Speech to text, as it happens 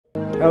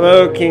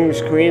Hello,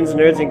 kings, queens,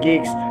 nerds, and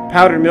geeks.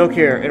 Powdered Milk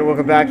here, and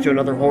welcome back to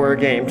another horror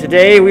game.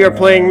 Today we are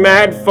playing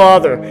Mad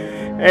Father,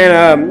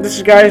 and this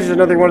is, guys,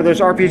 another one of those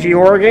RPG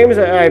horror games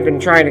that I've been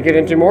trying to get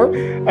into more.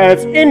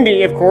 It's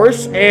indie, of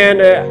course,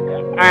 and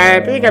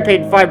I think I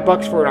paid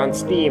 $5 for it on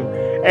Steam,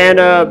 and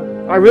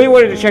I really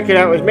wanted to check it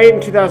out. It was made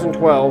in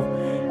 2012,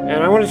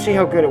 and I want to see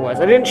how good it was.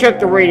 I didn't check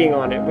the rating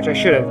on it, which I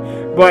should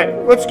have,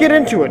 but let's get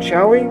into it,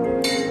 shall we?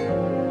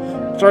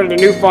 Started a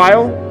new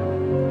file.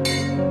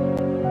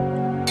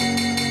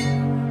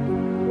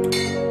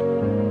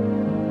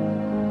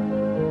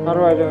 How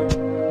do I do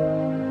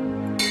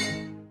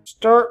it?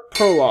 Start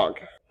prologue.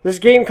 This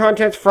game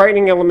contains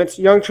frightening elements.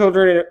 Young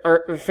children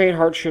and faint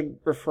hearts should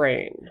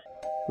refrain.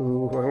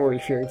 Ooh, I'm already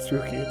feeling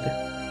spooky.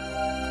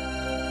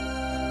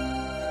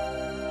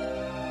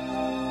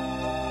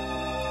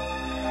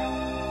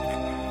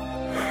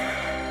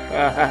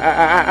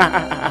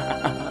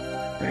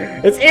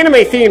 It's anime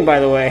themed, by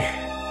the way.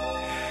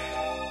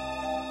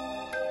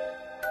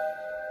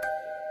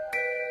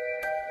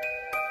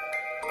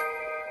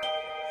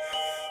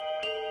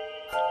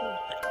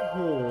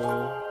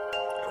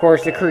 Of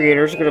course, the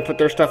creators are going to put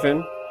their stuff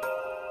in.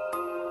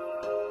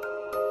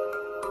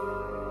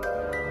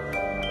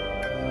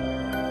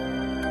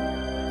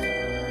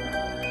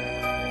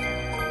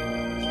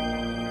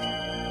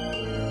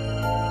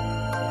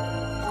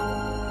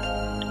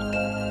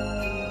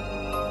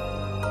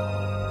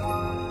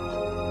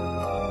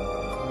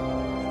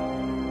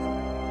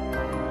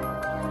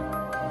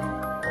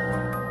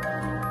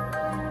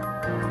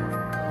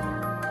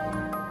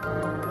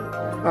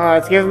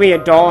 It's giving me a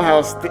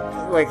dollhouse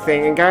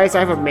thing, and guys, I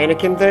have a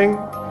mannequin thing,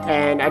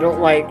 and I don't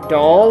like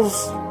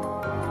dolls.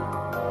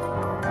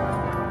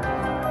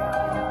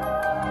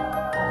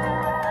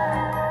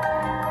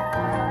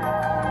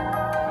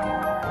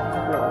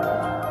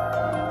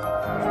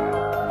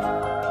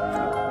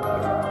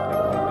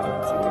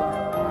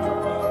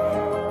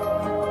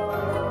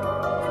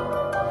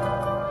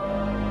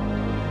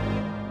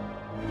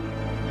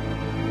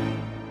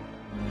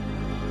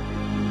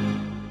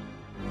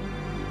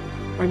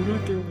 I'm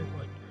not the only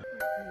one.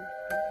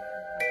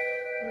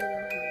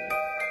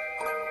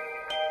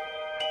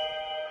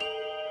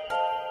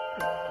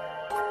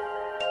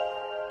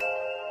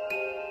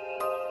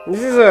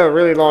 This is a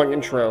really long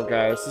intro,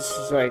 guys. This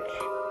is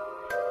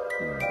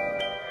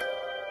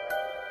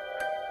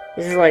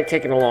like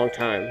taking a long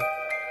time.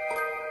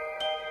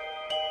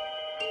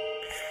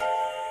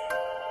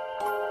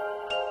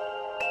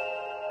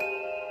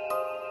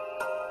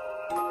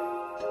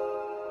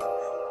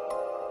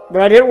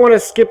 But I didn't want to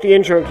skip the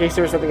intro in case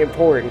there was something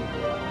important.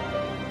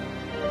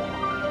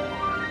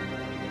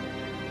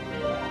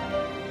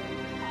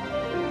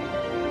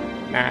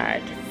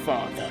 Mad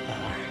Father.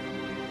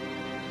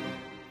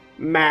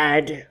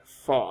 Mad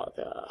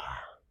Father.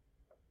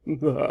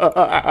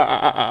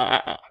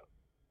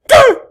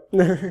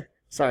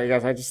 Sorry,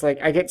 guys.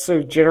 I get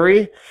so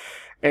jittery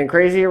and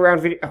crazy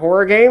around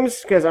horror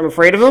games because I'm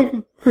afraid of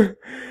them.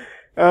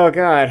 Oh,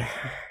 God.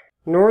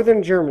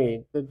 Northern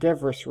Germany, the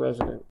Devers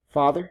resident.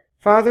 Father?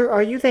 Father,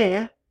 are you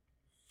there?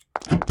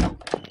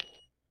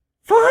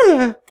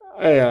 Father!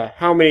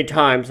 How many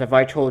times have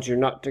I told you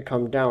not to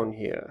come down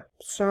here?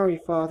 Sorry,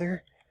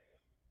 Father,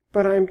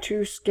 but I'm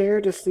too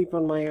scared to sleep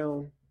on my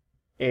own.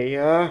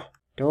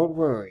 Don't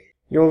worry.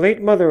 Your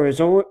late mother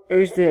is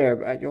always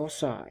there at your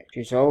side.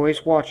 She's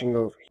always watching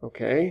over you,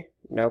 okay?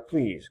 Now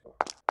please.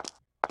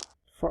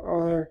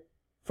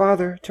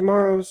 Father,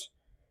 tomorrow's...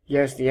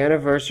 Yes, the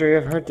anniversary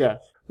of her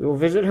death. We will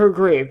visit her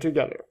grave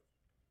together.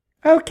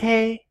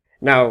 Okay.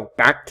 Now,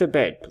 back to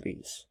bed,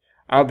 please.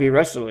 I'll be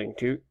resting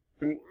you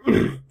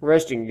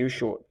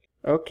shortly.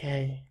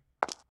 Okay.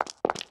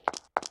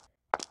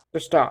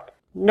 Just stop.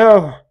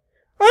 No!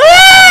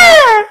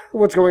 Ah!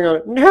 What's going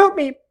on? Help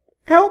me!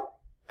 Help!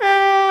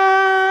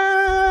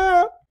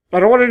 Ah! I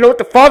don't want to know what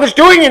the father's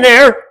doing in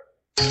there!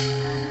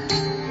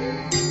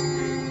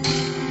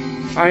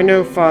 I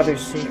know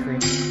Father's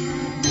secret.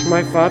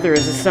 My father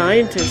is a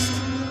scientist.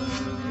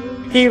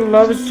 He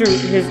loves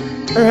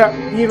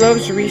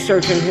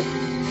research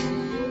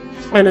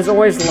and is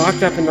always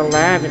locked up in the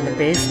lab in the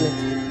basement.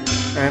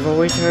 I've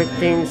always heard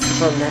things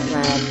from that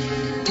lab.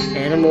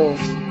 Animal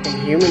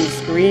and human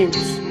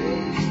screams.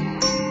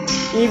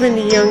 Even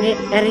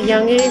at a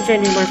young age I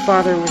knew my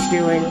father was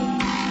doing.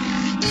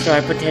 So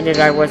I pretended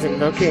I wasn't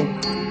looking.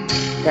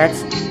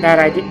 That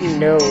I didn't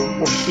know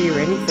or hear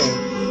anything.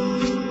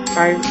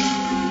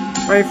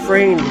 I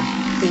feigned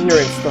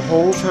ignorance the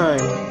whole time.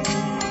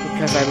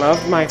 Because I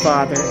loved my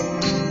father.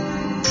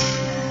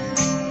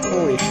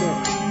 Holy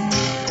shit.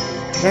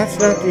 That's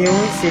not the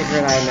only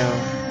secret I know.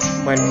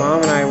 When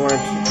Mom and I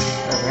weren't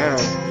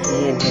around,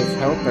 he and his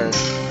helper...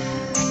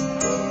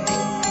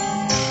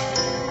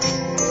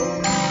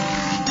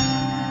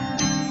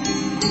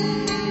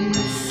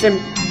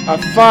 a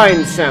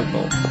fine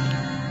sample.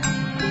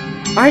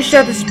 I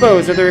shall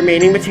dispose of the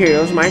remaining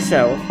materials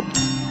myself.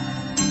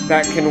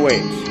 That can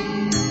wait.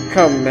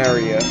 Come,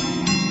 Maria.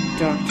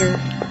 Doctor?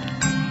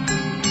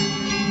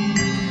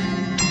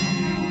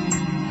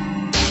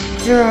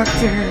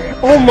 Doctor.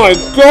 Oh my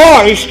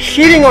god, he's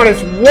cheating on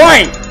his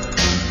wife!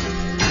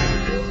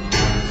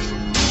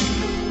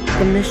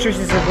 The mistress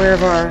is aware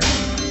of our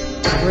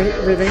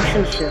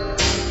relationship.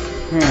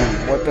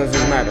 What does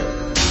it matter?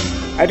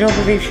 I don't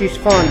believe she's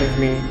fond of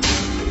me.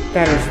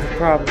 That is the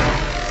problem.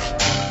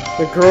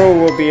 The girl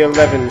will be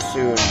 11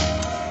 soon.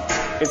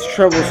 It's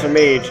troublesome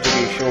age, to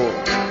be sure.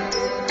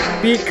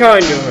 Be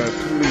kind to her,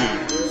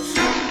 please.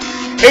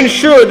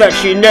 Ensure that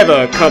she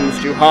never comes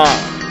to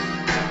harm.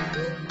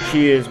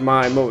 She is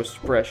my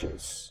most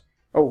precious.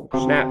 Oh,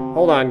 snap.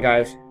 Hold on,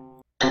 guys.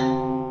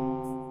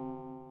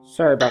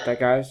 Sorry about that,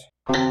 guys.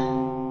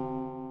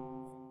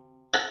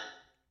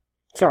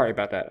 Sorry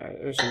about that.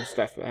 There's some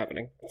stuff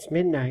happening. It's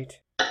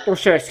midnight. Oh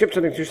shit, I skipped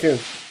something too soon.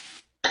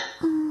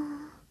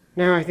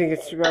 Now I think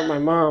it's about my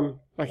mom.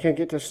 I can't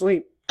get to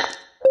sleep.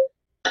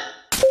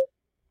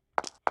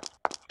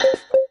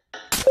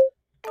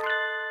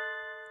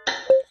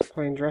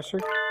 Plain dresser.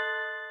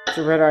 It's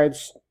a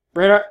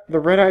the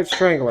red-eyed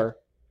strangler.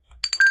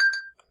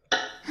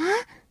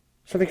 Huh?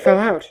 Something fell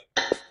out.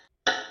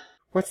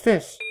 What's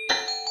this?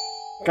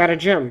 Got a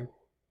gem.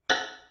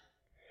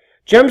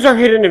 Gems are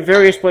hidden in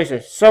various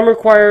places. Some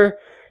require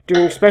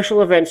doing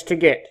special events to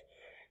get.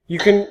 You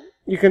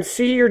can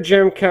see your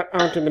gem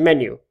count in the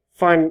menu.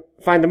 Find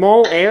them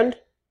all and...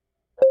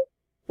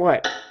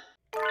 What?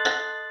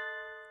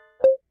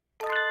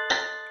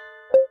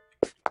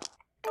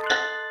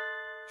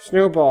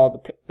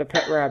 Snowball, the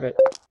pet rabbit.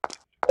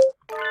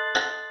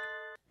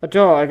 A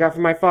doll I got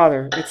from my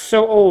father. It's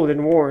so old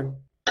and worn.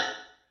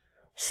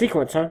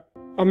 Sequence, huh?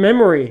 A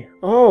memory.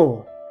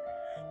 Oh.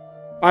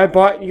 I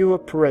bought you a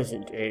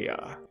present,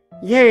 Aya.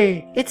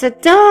 Yay, it's a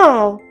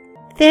doll!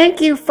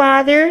 Thank you,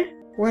 Father!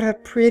 What a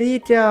pretty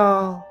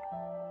doll.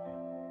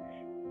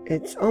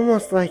 It's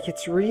almost like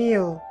it's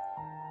real.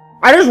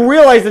 I just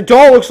realized the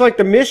doll looks like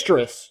the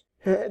mistress.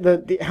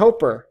 The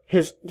helper.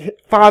 His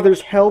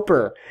father's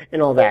helper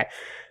and all that.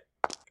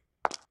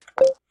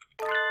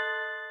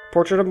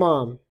 Portrait of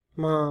Mom.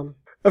 Mom.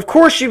 Of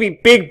course she'd be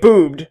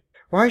big-boobed.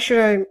 What should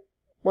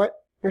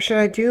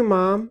I do,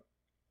 Mom?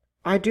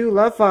 I do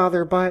love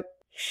Father, but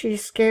she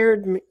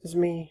scares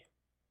me.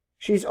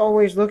 She's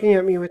always looking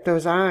at me with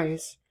those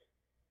eyes.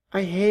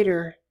 I hate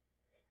her,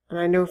 and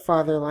I know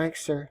Father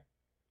likes her.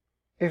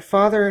 If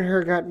Father and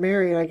her got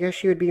married, I guess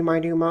she would be my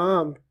new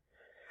mom.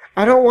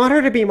 I don't want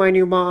her to be my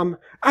new mom.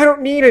 I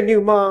don't need a new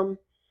mom.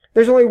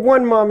 There's only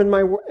one mom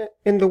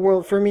in the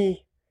world for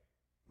me.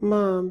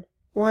 Mom,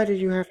 why did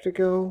you have to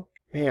go?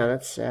 Man,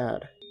 that's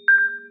sad.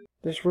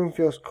 This room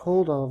feels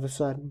cold all of a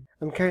sudden.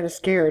 I'm kind of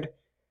scared.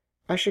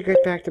 I should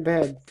get back to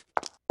bed.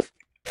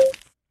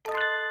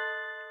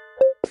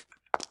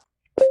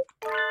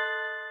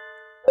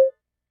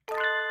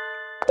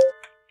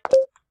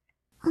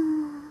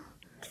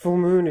 The full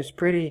moon is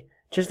pretty,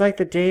 just like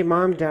the day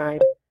Mom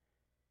died.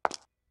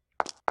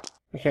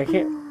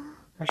 Okay,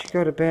 I should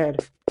go to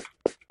bed.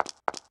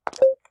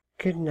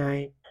 Good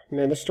night.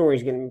 Man, this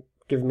story's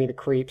giving me the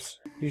creeps.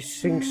 You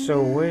sing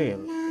so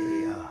well.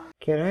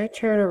 Can I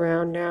turn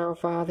around now,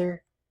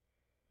 Father?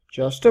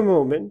 Just a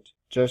moment.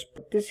 Just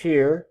put this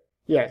here.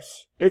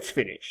 Yes, it's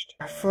finished.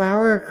 A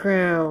flower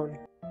crown.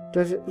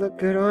 Does it look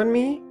good on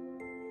me?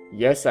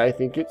 Yes, I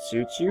think it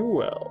suits you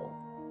well.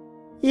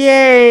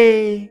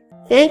 Yay!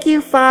 Thank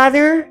you,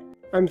 Father.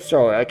 I'm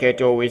sorry I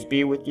can't always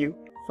be with you.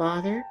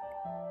 Father?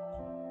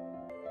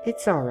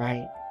 It's all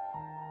right.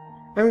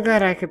 I'm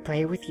glad I could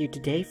play with you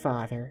today,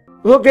 Father.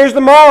 Look, there's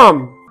the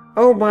mom!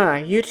 Oh my,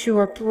 you two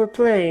were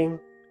playing.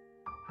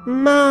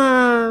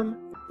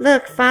 Mom!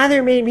 Look,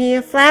 Father made me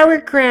a flower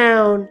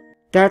crown!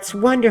 That's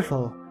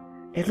wonderful.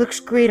 It looks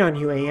great on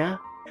you, Aya.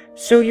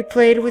 So you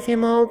played with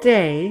him all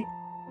day?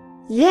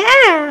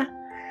 Yeah!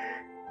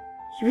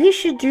 We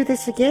should do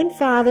this again,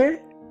 Father.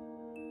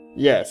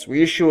 Yes,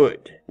 we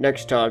should.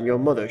 Next time your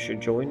mother should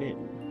join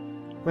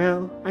in.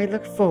 Well, I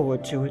look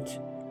forward to it.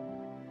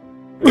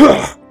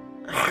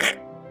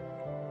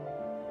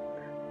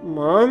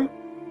 Mom?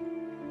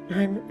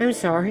 I'm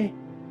sorry.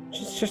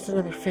 Just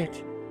another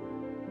fit.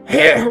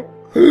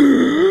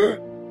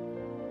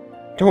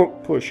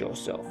 Don't push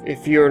yourself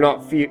if you're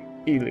not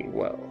feeling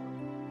well.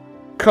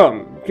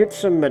 Come, get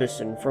some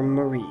medicine from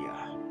Maria.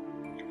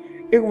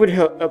 It would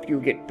help you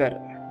get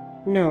better.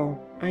 No,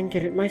 I can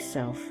get it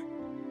myself.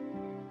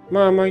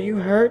 Mom, are you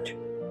hurt?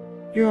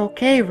 You're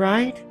okay,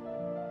 right?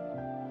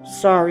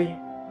 Sorry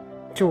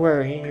to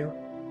worry you.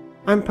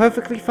 I'm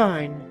perfectly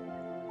fine.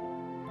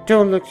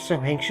 Don't look so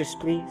anxious,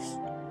 please.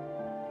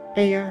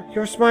 Aya,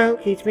 your smile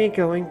keeps me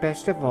going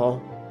best of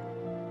all.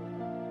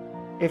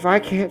 If I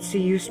can't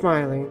see you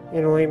smiling,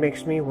 it only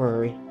makes me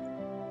worry.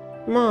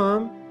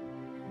 Mom?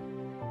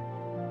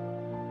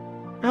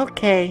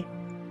 Okay.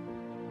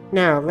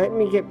 Now, let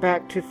me get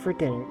back for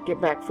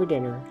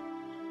dinner.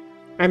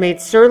 I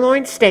made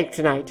sirloin steak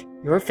tonight.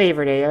 Your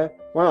favorite, Aya.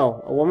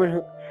 Wow,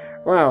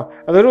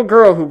 a little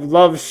girl who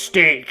loves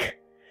steak.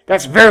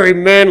 That's very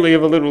manly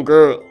of a little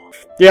girl.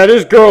 Yeah,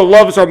 this girl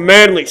loves her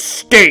manly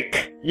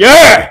steak.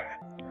 Yeah!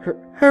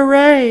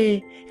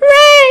 Hooray!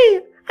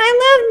 Hooray!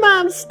 I love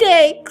Mom's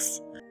steaks.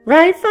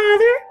 Right,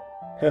 Father?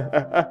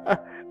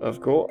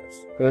 Of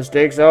course. The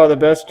steaks are the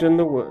best in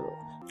the world.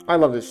 I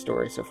love this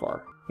story so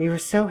far. We were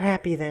so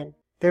happy then.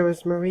 There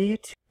was Maria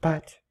too.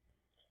 But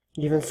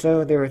even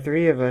so, there were the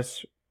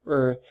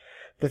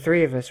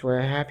three of us were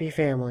a happy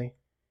family.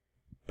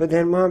 But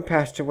then Mom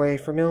passed away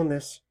from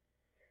illness.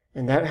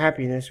 And that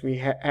happiness we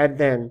had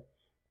then,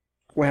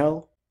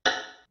 well...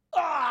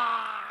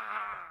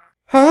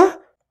 Huh?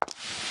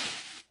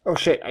 Oh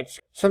shit,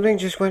 something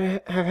just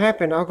went have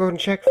happened. I'll go and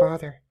check,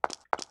 Father.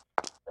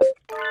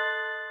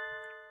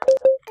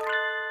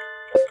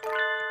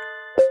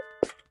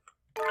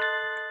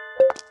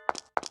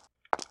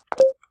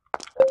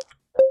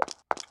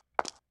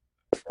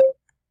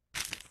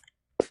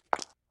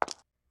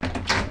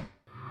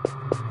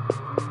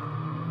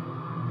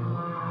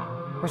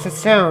 What's that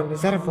sound?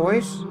 Is that a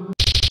voice?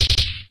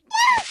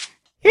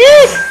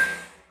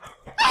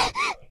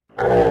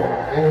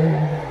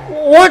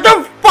 What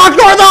the fuck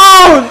are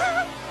those?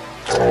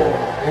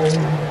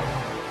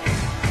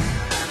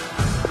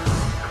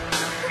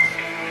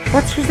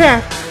 What's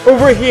that?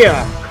 Over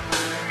here.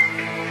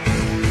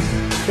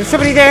 There's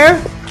somebody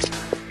there?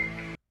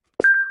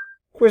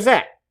 Who's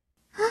that?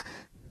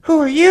 Who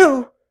are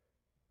you?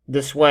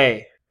 This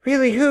way.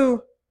 Really,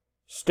 who?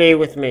 Stay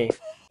with me.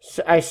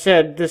 I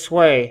said this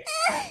way.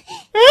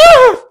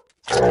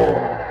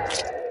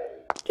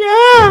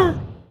 Yeah.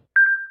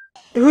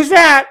 Who's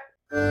that?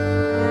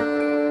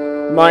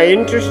 Many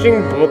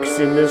interesting books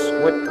in this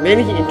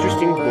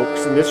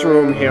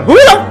room here. Who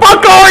the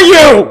fuck are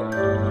you?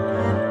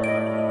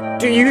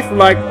 Do you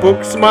like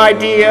books, my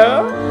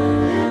dear?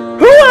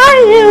 Who are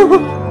you?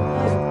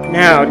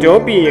 Now,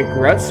 don't be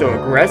so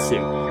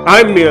aggressive.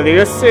 I'm merely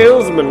a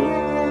salesman.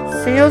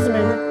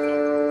 Salesman?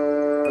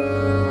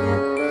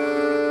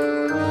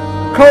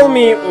 Call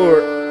me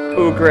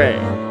Ogre.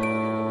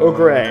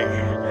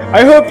 Ogre.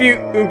 I hope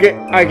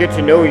I get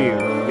to know you,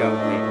 young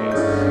lady.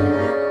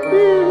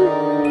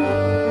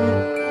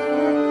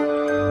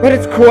 But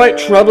it's quite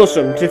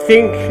troublesome to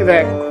think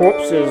that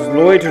corpses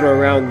loiter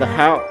around the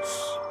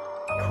house.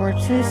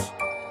 Corpses?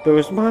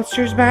 Those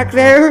monsters back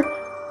there?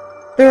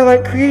 They're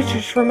like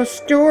creatures from a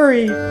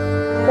story.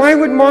 Why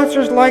would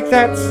monsters like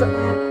that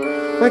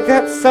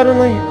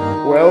suddenly?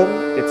 Well,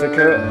 it's a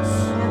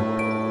curse.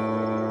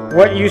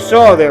 What you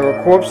saw there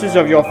were corpses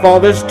of your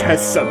father's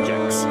test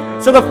subjects.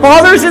 So the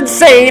father's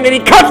insane and he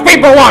cuts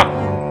people up!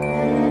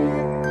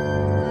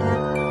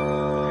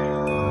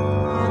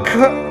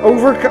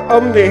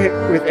 Overcome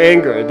with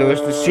anger, those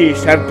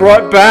deceased have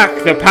brought back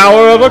the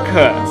power of a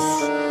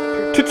curse.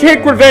 To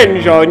take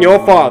revenge on your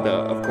father,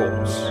 of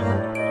course.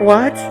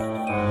 What?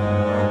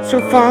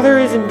 So father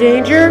is in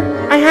danger?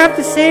 I have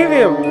to save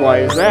him. Why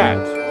is that?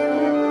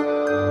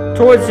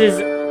 Towards his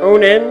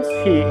own ends,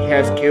 he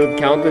has killed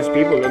countless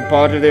people and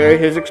part of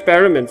his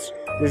experiments.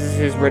 This is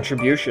his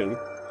retribution.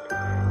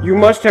 You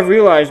must have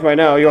realized by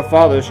now your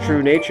father's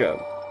true nature,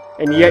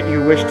 and yet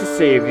you wish to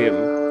save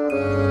him.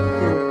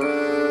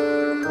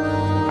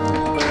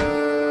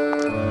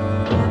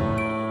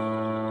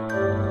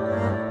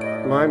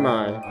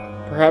 My.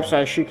 Perhaps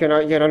she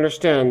cannot yet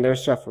understand their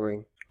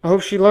suffering. I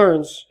hope she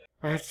learns.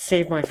 I have to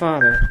save my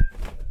father.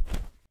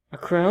 A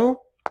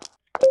crow?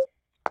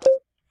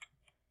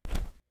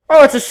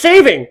 Oh, it's a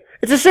saving!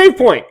 It's a save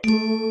point!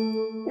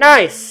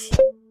 Nice!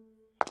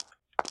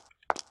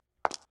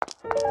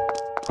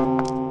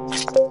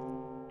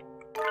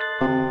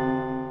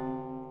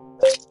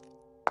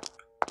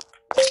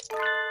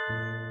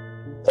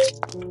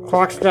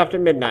 Clock stopped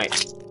at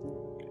midnight.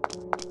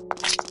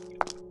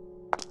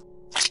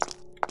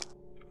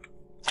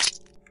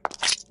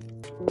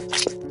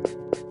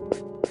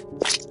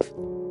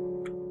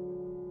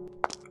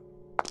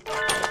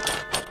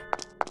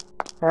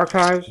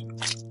 Archives.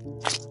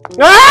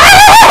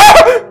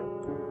 Ah!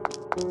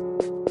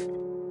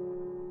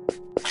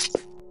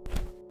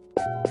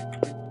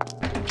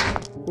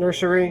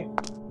 Nursery.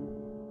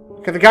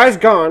 Okay, the guy's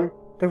gone.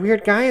 The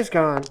weird guy is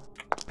gone.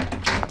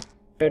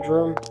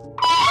 Bedroom.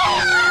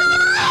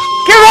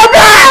 Give her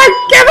back!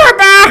 Give her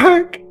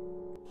back!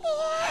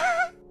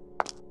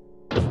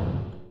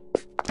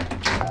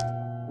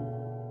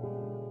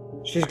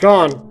 She's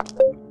gone.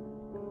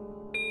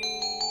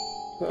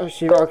 Let's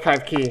see the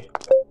archive key.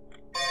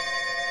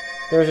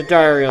 There's a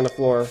diary on the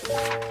floor.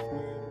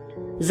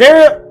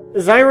 Zyra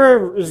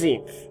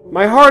Zinth.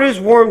 My heart is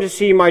warm to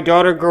see my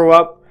daughter grow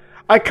up.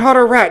 I caught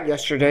a rat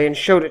yesterday and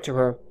showed it to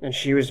her, and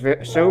she was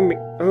so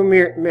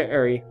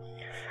merry.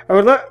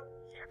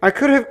 I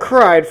could have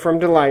cried from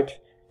delight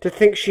to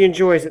think she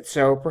enjoys it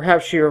so.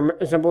 Perhaps she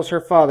resembles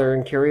her father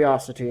in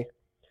curiosity.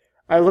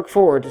 I look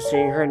forward to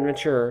seeing her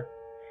mature.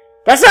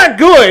 That's not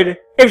good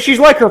if she's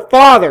like her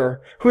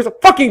father, who's a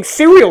fucking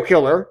serial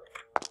killer.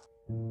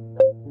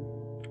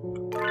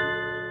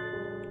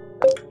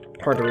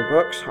 Hard to read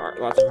books.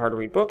 Lots of hard to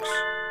read books.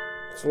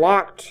 It's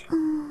locked.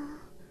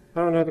 I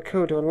don't know the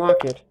code to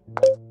unlock it.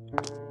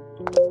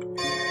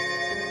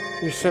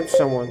 You sent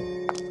someone.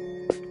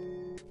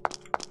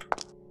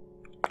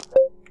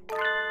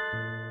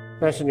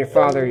 Medicine your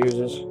father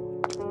uses.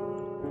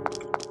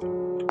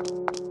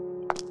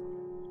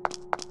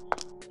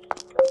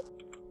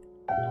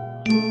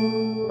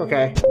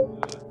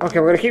 Okay,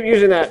 we're gonna keep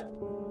using that.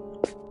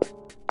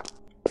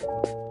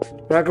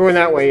 We're not going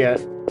that way yet.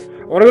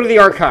 I wanna go to the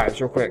archives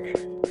real quick.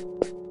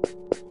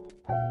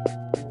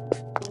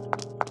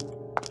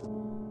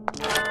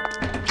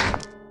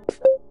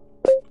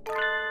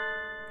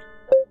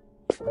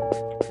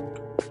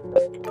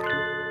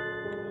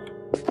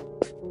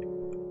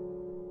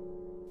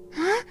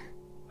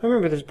 I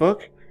remember this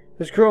book.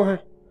 This girl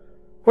had...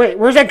 Wait,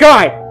 where's that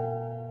guy?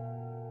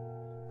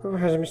 Who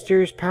has a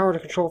mysterious power to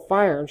control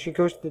fire, and she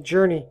goes to the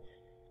journey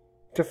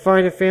to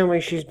find a family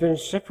she's been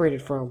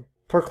separated from.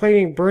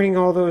 Proclaiming burning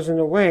all those in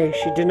the way,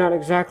 she did not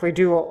exactly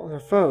do all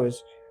her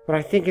foes, but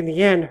I think in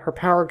the end, her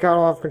power got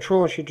off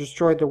control and she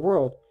destroyed the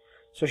world.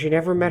 So she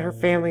never met her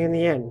family in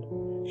the end.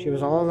 She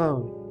was all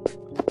alone.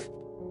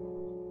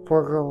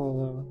 Poor girl all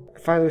alone.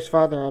 If I lose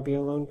father, I'll be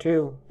alone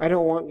too. I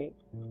don't want it.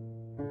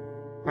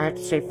 I have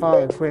to save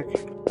father, quick.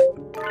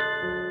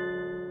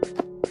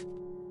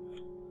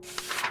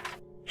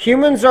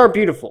 Humans are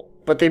beautiful,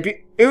 but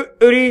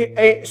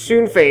beauty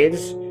soon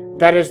fades.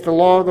 That is the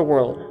law of the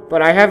world,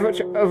 but I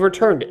haven't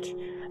overturned it.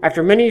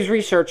 After many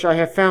research, I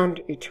have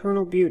found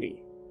eternal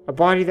beauty. A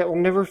body that will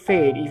never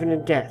fade, even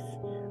in death.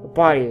 A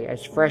body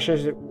as fresh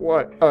as it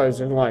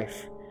was in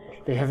life.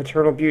 They have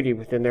eternal beauty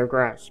within their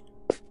grasp.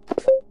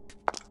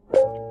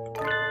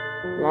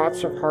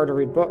 Lots of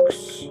hard-to-read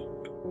books.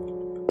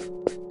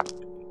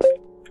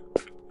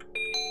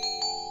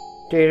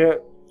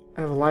 Data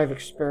of live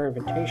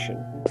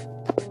experimentation.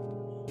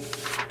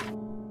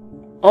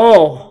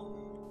 Oh!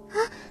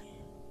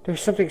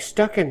 There's something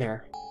stuck in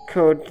there.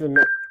 Code to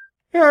the...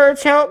 It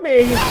hurts, help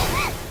me!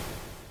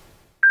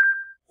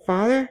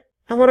 Father?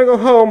 I want to go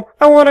home.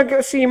 I want to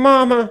go see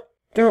Mama.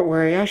 Don't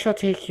worry, I shall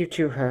take you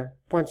to her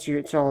once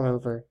it's all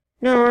over.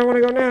 No, I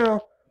want to go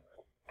now.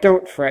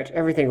 Don't fret,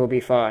 everything will be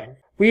fine.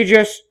 We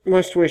just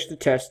must wish to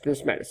test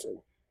this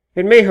medicine.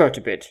 It may hurt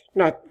a bit,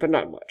 but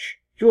not much.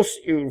 You'll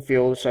soon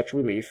feel such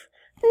relief.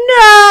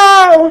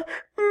 No!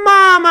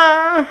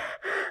 Mama!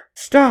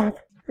 Stop.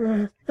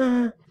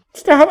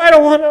 Stop, I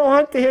don't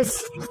want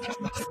this.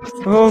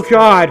 Oh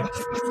God.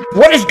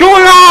 What is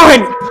going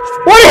on?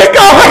 What is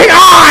going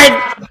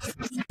on?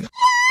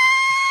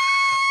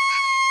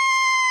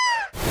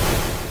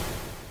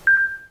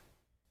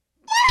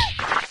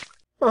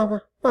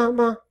 Mama,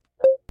 Mama.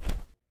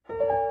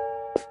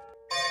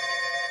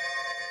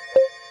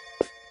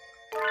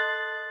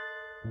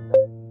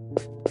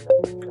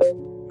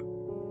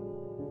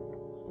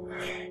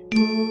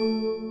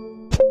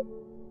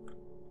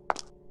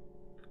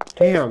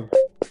 Damn.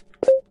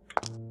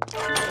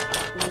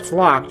 It's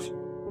locked.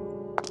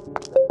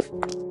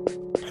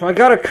 So I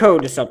got a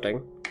code to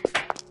something.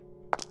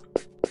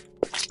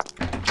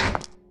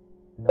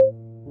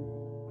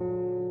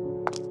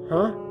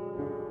 Huh?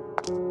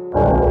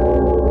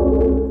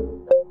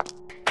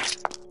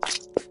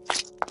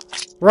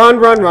 Run,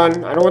 run,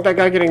 run. I don't want that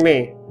guy getting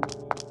me.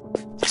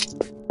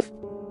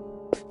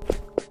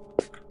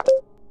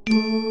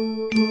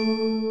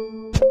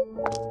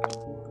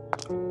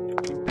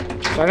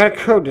 So I got a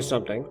code to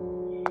something.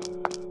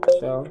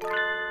 So...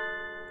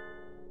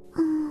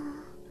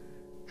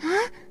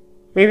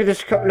 maybe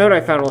this note I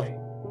found will...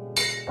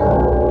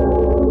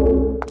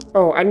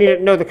 Oh, I need to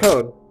know the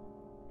code.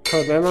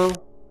 Code memo.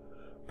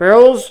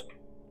 Barrels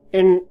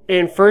in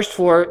first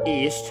floor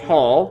east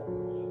hall.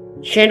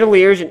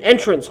 Chandeliers in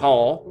entrance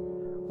hall.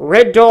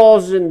 Red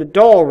dolls in the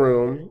doll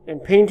room.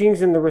 And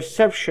paintings in the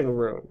reception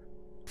room.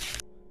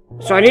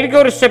 So I need to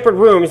go to separate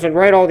rooms and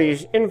write all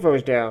these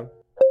infos down.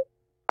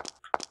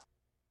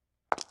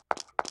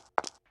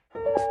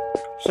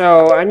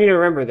 So I need to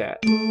remember that.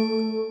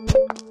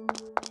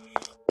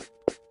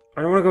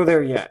 I don't want to go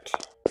there yet.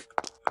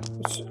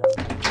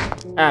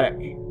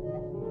 Attic.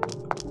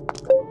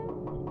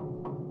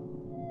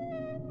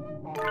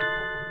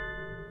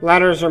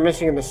 Ladders are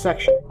missing in this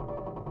section.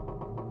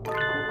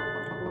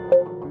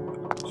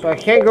 So I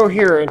can't go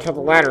here until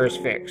the ladder is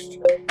fixed.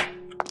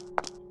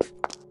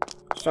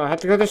 So I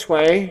have to go this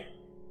way.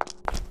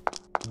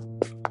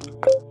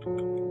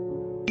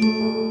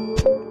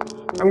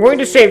 I'm going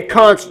to save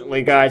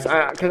constantly, guys,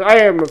 because I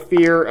am a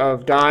fear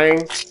of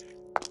dying.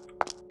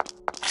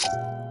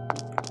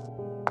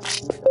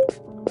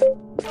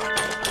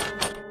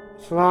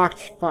 It's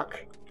locked.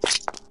 Fuck.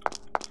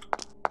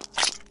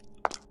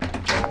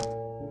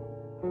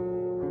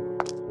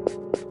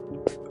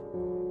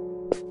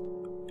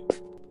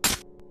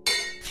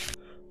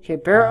 Okay,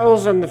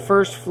 barrels on the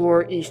first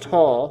floor east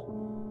hall.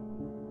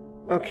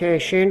 Okay,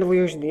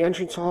 chandeliers in the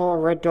entrance hall,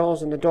 red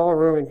dolls in the doll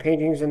room, and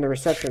paintings in the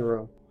reception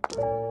room.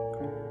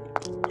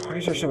 Why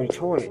is there so many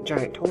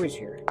giant toys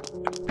here?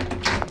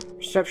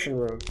 Reception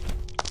room.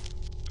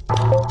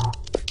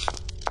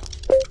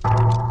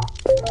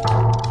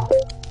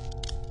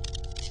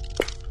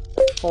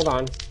 Hold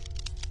on.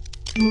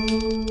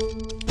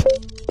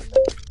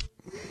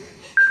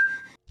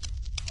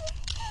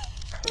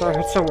 Oh, I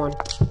heard someone.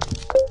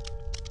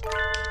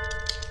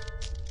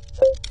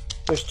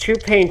 There's two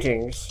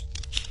paintings.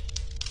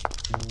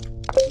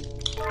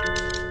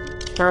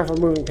 Powerful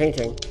moving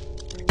painting.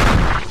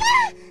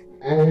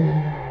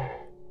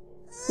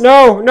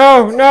 No,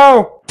 no,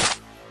 no!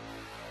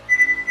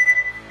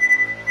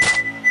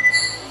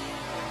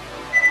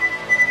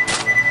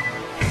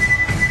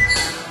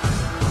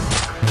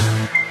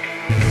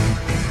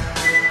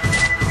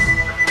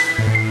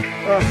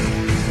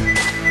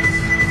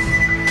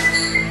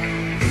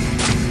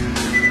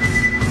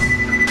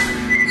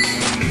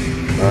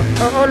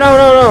 Oh, no,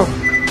 no, no!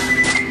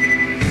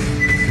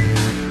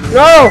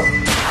 No!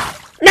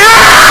 No!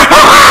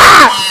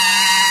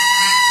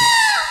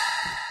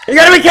 You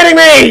gotta be kidding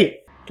me!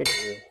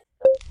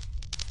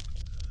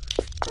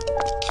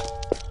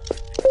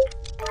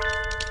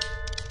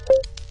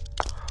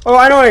 Oh,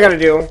 I know what I gotta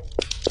do.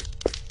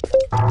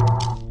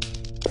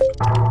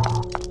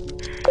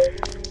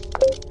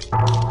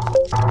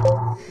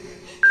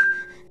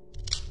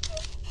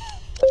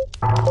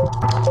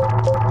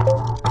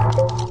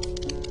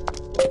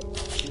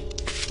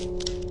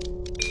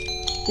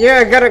 Yeah,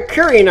 I got a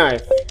curry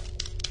knife.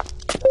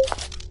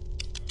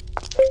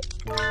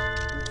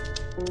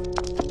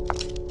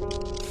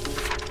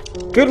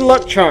 Good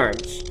luck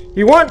charms.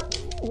 You want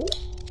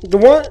the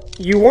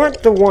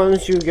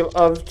ones you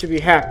love to be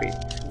happy.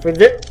 For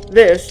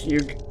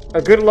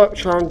a good luck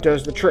charm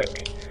does the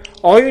trick.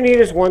 All you need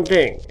is one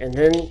thing, and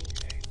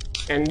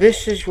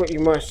this is what you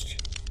must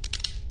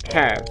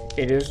have.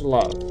 It is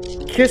love.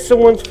 Kiss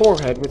someone's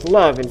forehead with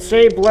love and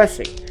say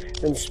blessing.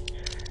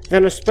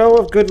 Then a spell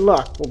of good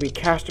luck will be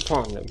cast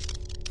upon them.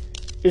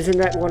 Isn't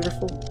that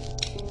wonderful?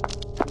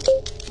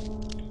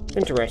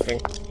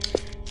 Interesting.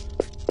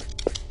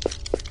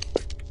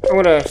 I'm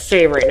gonna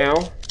save right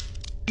now.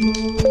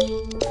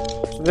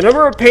 So the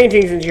number of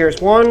paintings in here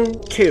is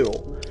 1, 2.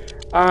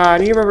 I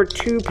need to remember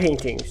 2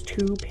 paintings.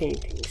 2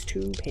 paintings.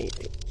 2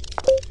 paintings.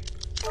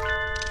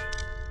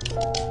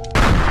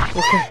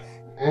 Okay.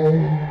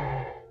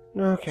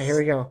 Okay, here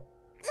we go.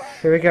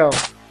 Here we go.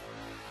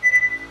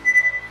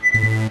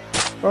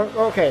 Oh,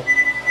 okay.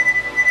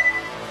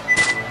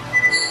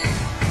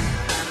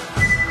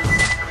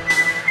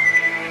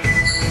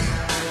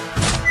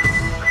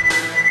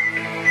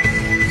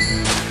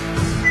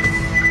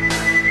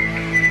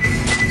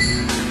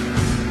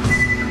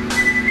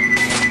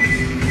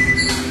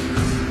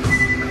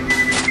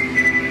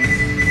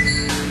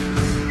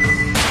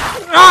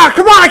 Ah,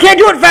 come on, I can't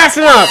do it fast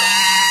enough!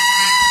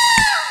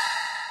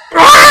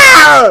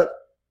 Ah!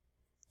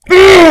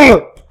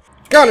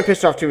 God, it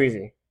pissed off too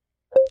easy.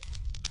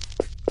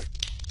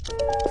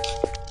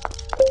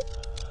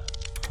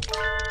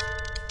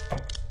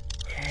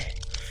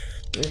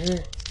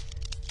 Okay.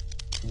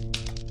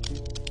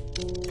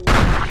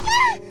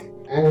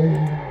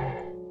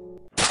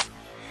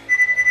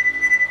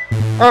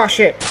 Oh,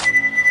 shit.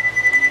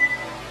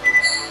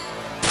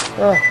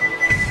 Oh.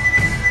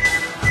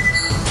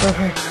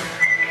 Okay.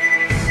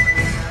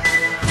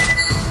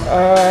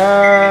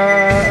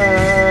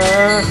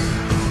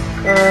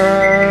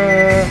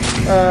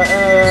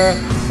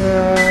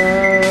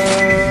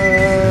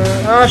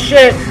 Oh,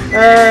 shit.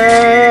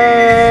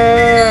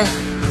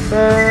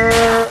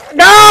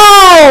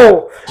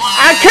 No!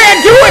 I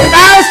can't do it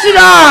fast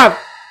enough!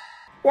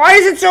 Why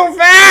is it so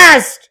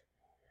fast?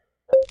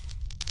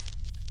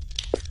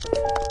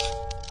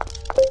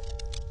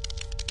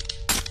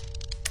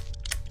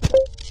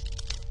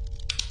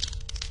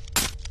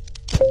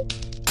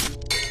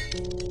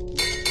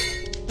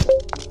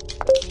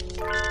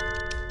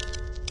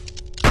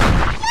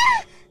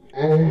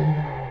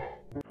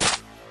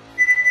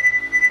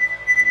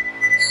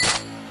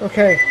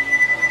 Okay.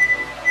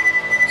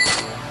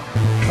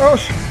 Oh,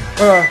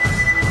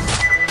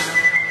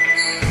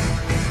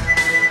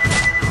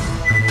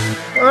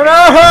 oh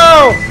no!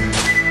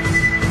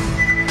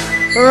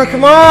 Oh,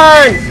 come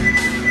on!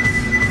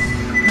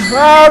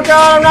 Oh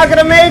god, I'm not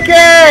gonna make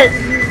it!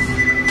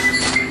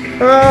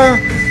 Oh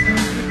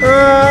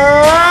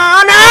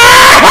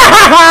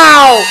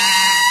no!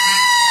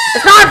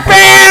 It's not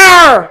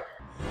fair!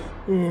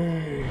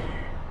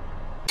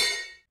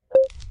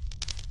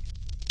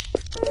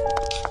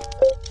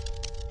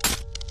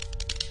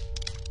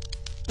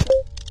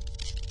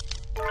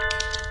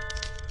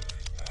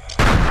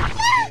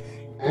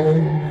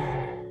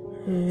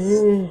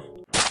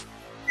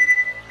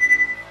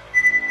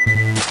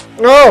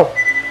 No!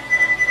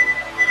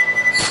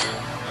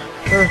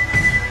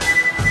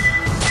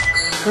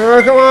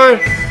 Oh, come on!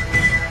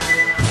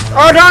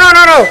 Oh, no, no,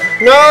 no, no!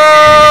 No!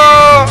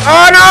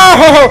 Oh, no!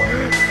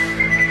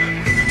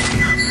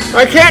 I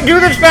can't do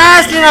this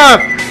fast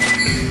enough!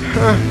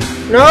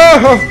 No!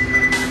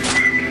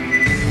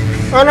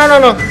 Oh, no, no,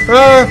 no!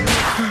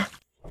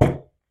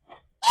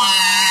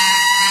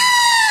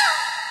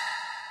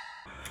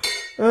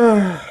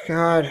 Oh,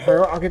 God.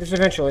 I'll get this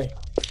eventually.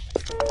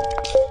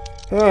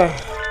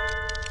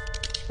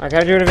 I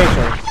gotta do it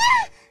eventually.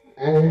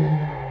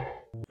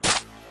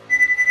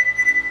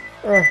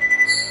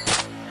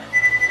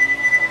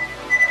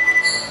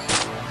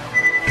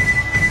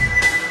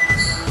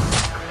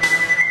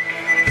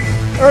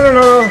 Oh, no, no,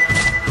 no.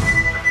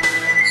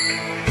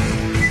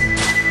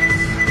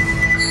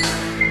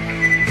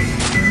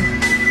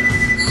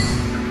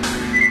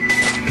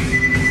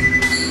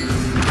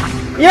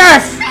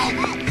 Yes!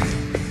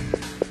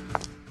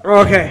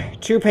 Okay,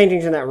 2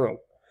 paintings in that room.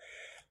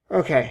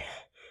 Okay.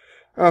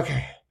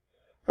 Okay.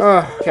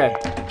 Okay.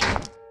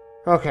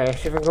 Okay,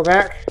 see if I can go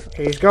back.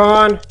 Okay, he's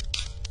gone.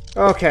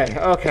 Okay,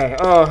 okay.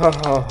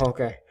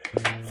 Okay.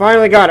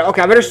 Finally got it.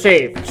 Okay, I better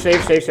save.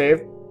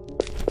 Save.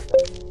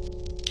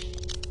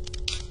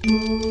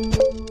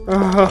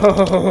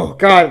 Oh,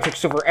 God, it took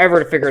so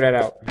forever to figure that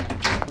out.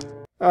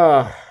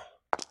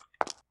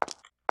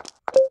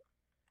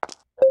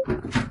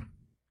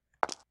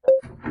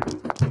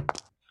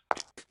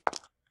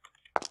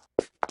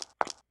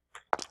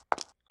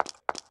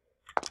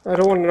 I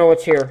don't want to know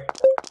what's here.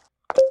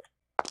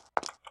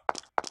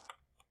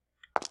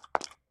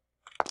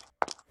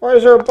 Why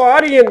is there a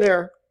body in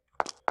there?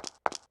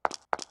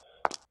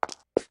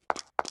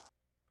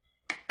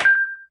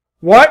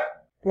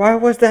 What? Why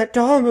was that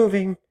doll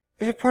moving?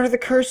 Is it part of the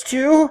curse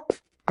too?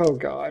 Oh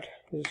God.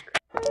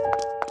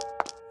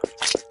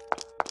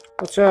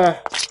 Let's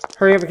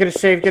hurry up and get a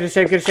save, get a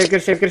save.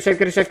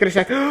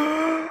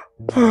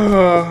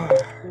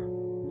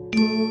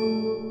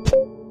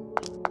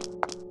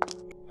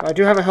 I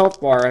do have a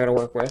health bar I gotta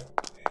work with.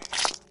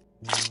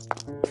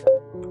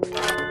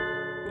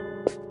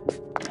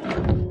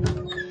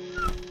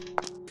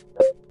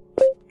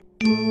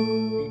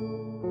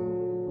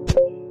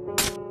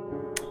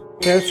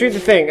 Okay, let's read the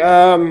thing.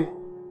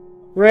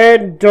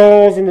 Red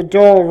dolls in the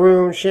doll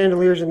room,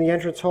 chandeliers in the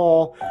entrance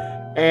hall,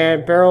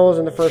 and barrels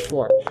in the first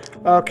floor.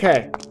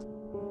 Okay.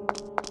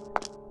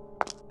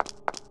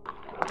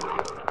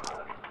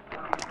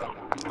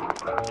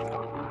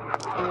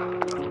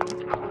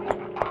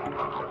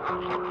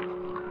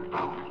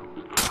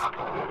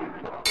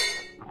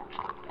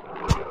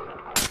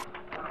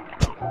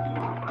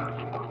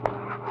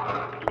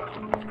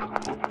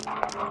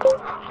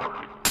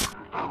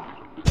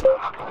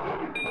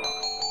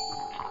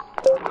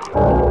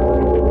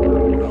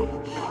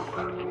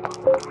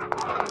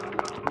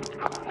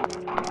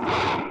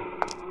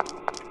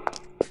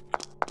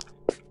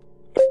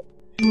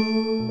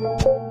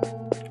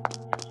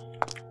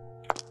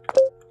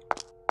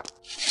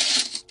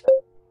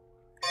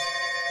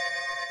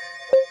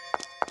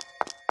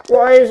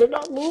 Why is it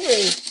not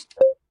moving?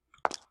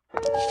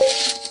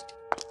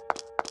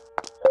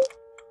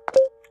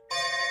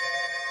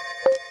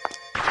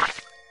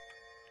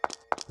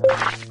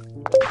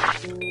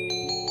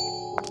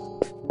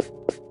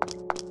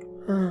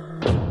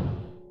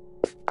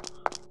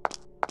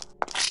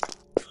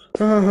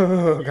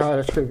 Oh God,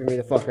 it's creeping me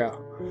the fuck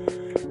out.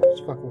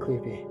 It's fucking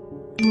creepy.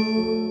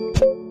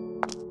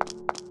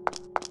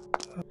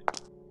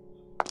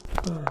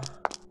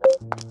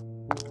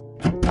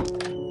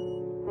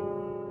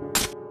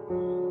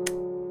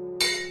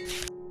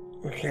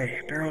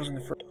 Okay, barrels in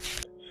the front.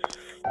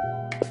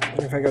 And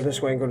if I go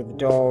this way and go to the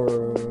doll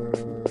room.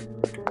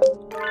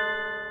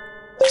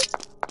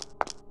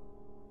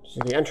 This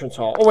is the entrance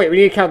hall. Oh wait, we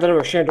need to count the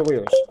number of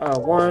chandeliers.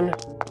 1,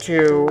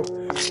 2,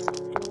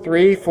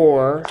 3,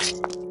 4.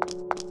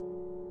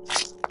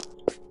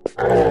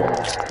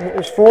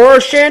 There's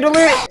 4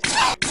 chandeliers!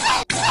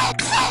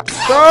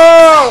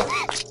 Go!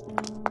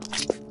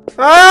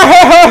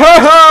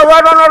 Ah!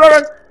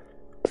 Run!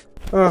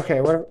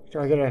 Okay, what do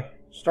I get a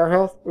start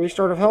health?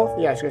 Restart of health?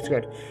 Yes, it's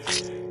good.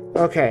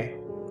 Okay.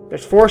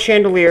 There's 4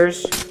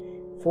 chandeliers,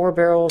 4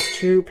 barrels,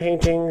 2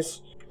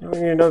 paintings. Now we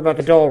need to know about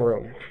the doll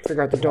room.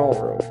 Figure out the doll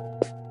room.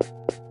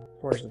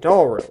 Where's the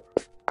doll room?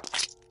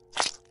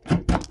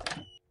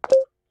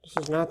 This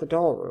is not the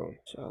doll room,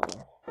 so...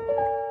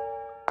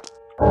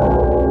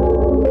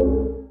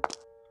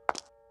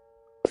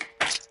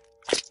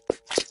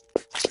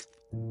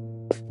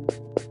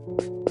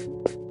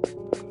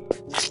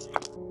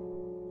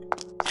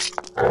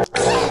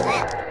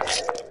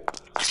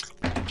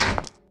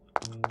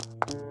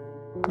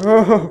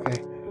 Oh,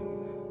 okay.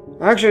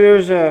 Actually,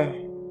 there's a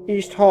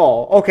East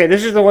Hall. Okay,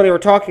 this is the one they were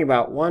talking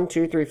about. 1,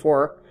 2, 3,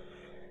 4,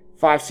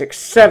 5, 6,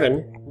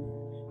 7.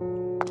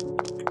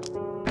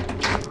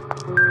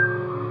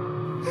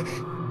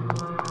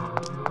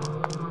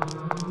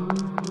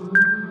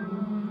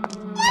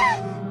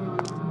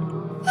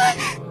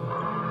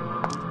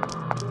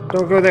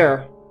 Don't go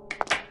there.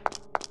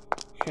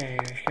 Okay,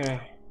 just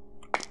gotta...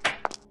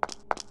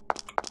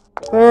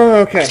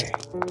 Okay.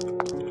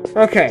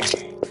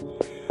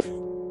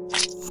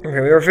 Okay,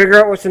 we gotta figure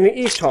out what's in the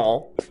East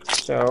Hall.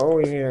 So,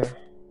 we need to...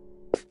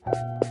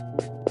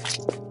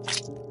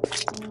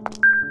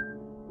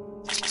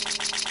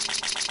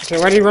 Okay,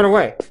 why did he run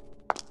away?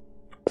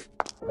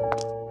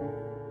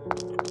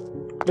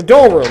 The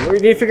doll room! We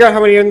need to figure out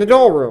how many are in the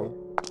doll room.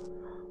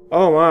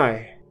 Oh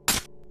my.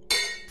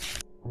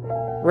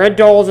 Red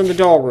dolls in the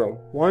doll room.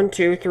 1,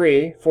 2,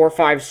 3, 4,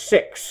 5,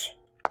 6.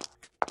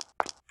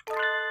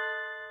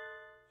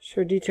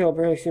 So detail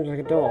barely seems like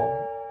a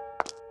doll.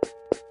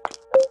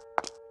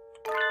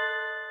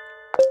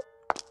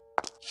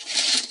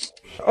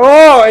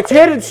 Oh, it's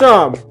hidden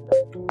some!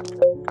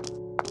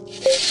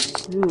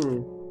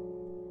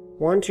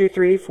 1, 2,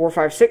 3, 4,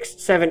 5,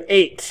 6, 7,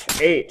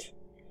 8.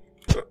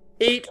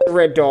 8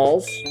 red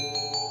dolls.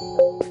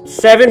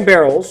 7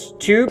 barrels.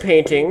 2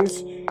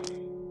 paintings.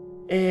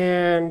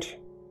 And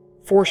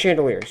 4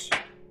 chandeliers.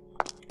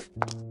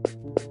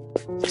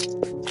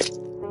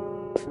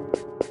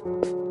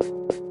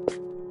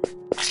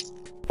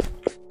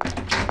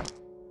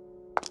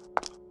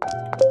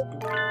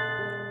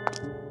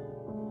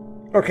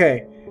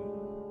 Okay.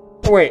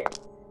 Oh, wait.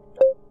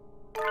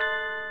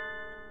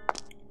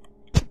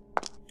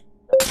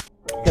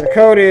 Okay, the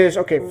code is...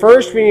 Okay,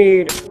 first we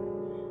need...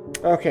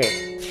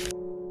 Okay.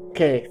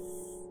 Okay.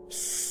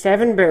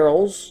 7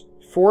 barrels,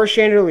 4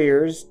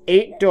 chandeliers,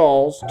 8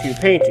 dolls, 2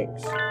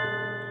 paintings.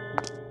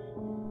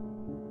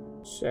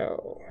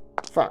 So...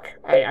 Fuck.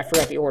 I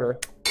forgot the order.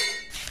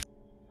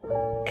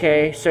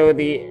 Okay, so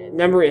the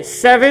number is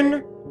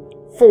 7,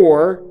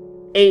 4,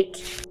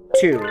 8,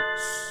 2.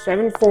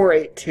 7, 4,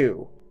 8,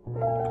 2.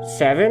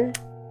 7,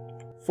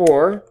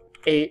 4,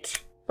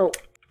 8,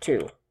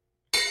 2.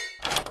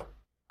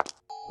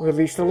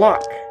 Release the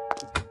lock.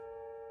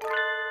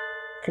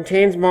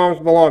 Contains Mom's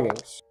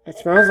belongings. It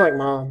smells like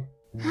Mom.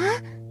 Huh?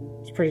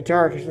 It's pretty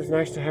dark. It's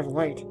nice to have a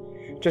light.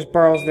 Just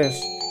borrows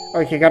this.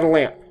 Okay, got a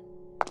lamp.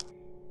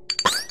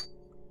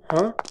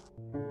 Huh?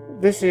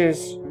 This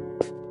is...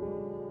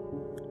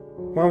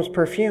 Mom's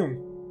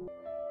perfume.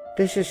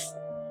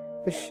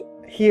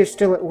 He is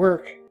still at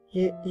work.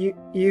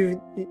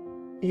 You've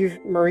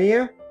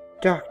Maria?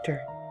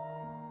 Doctor.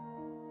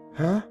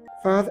 Huh?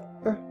 Father?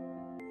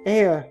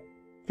 Aya,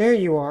 there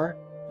you are.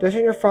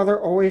 Doesn't your father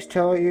always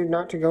tell you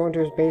not to go into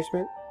his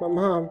basement? But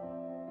Mom...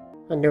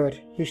 I knew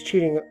it. He's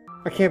cheating.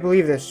 I can't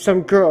believe this.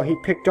 Some girl he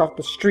picked off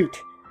the street.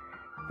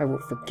 I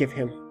won't forgive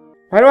him.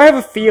 Why do I have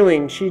a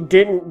feeling she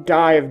didn't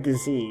die of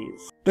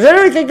disease? Does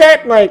anyone think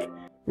that? Like,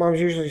 Mom's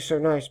usually so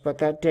nice, but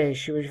that day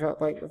she felt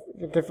like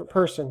a different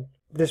person.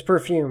 This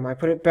perfume, I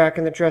put it back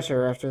in the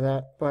dresser after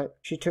that, but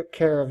she took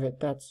care of it.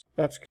 That's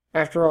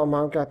after all,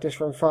 Mom got this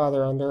from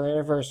Father on their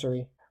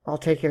anniversary. I'll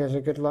take it as a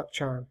good luck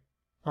charm.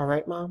 All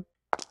right, Mom?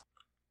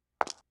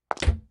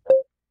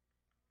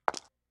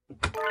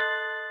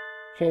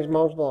 Change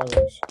Mom's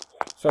belongings.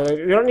 So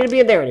you don't need to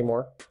be in there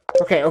anymore.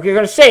 Okay, we're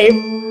gonna save.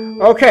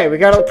 Okay, we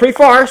got it pretty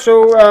far,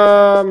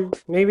 so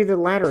maybe the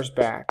ladder's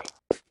back.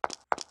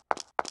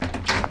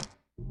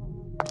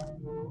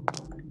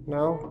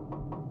 No?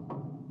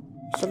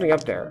 Something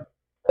up there.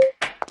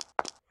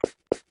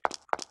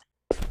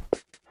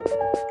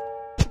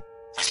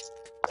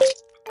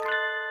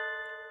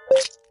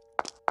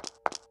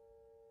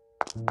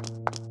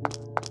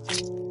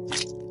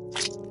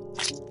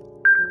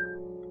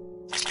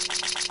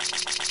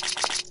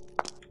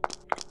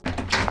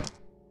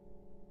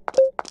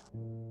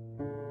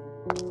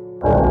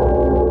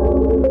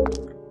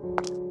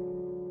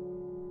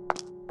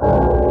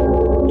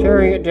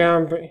 Carrying it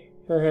down, but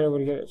her head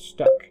would get it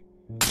stuck.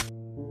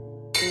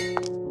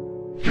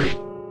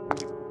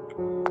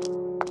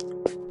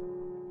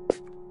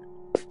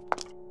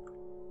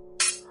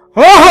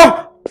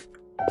 Ah!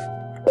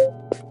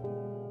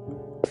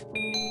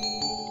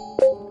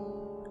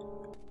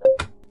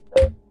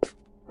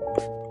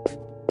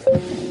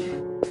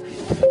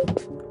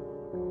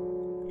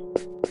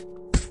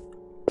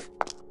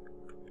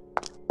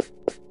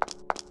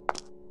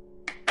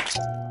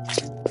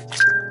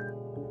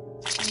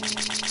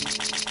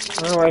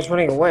 Oh, I was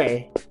running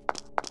away.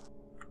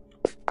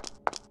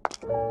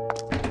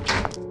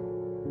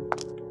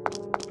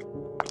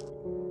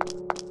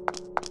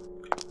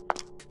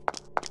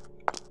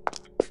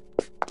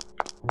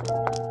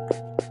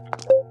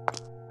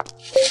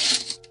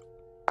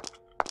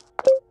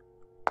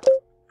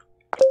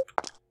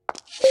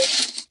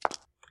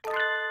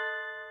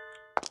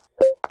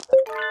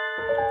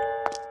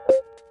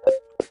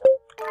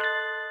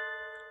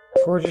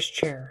 Gorgeous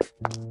chair.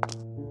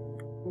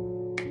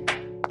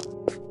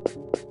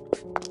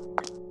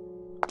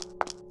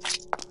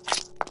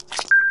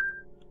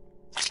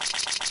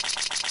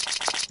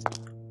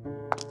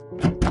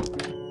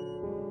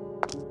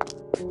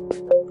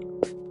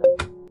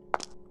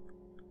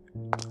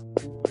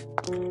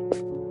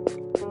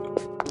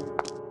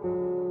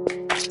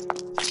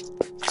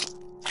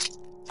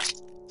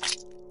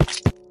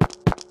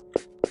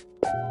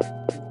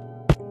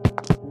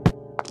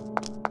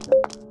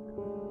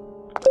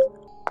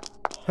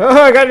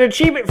 Oh, I got an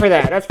achievement for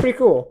that. That's pretty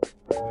cool.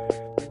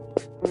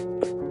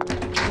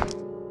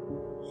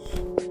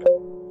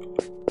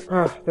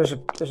 Oh, there's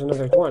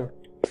another one.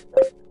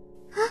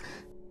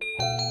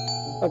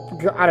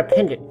 Got a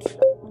pendant.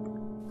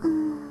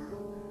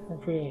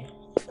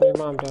 Your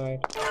mom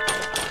died.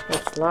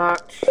 It's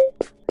locked.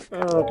 I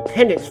don't know what the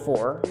pendant's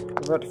for.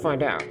 We're about to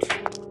find out.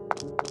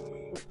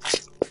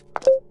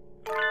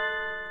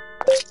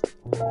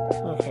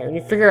 Okay, we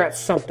need to figure out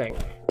something.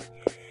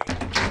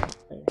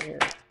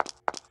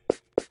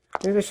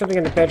 Maybe there's something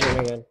in the bedroom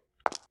again.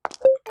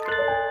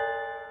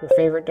 Your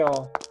favorite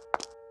doll.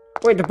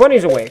 Wait, the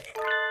bunny's awake.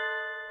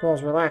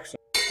 Doll's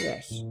relaxing.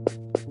 Yes.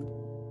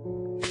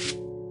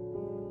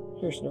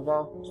 Here,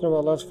 Snowball.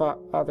 Snowball loves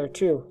Father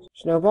too.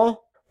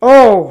 Snowball?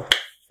 Oh!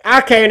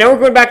 Okay, now we're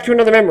going back to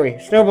another memory.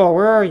 Snowball,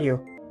 where are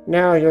you?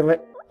 Now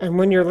and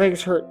when your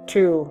legs hurt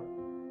too.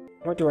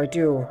 What do I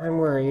do? I'm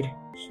worried.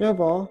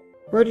 Snowball,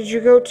 where did you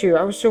go to?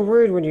 I was so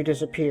worried when you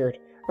disappeared.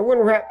 I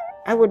wouldn't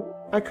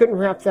I couldn't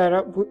wrap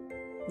that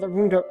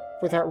wound up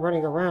without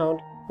running around.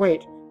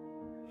 Wait,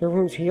 your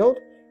wound's healed?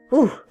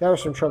 Whew, that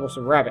was some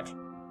troublesome rabbit.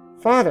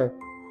 Father,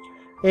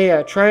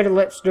 hey, try to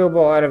let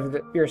Snowball out of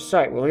your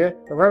sight, will you?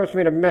 The rabbit's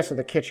made a mess of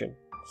the kitchen.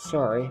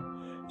 Sorry.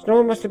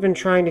 Snowball must have been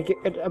trying to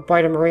get a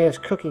bite of Maria's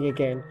cooking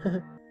again.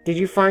 Did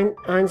you find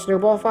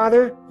Snowball,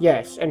 Father?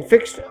 Yes, and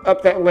fixed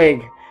up that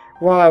leg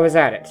while I was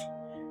at it.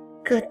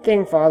 Good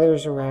thing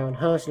Father's around,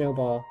 huh,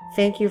 Snowball?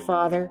 Thank you,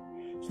 Father.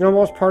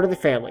 Snowball's part of the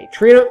family.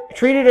 Treat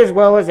it as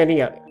well as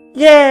any other.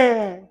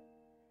 Yeah!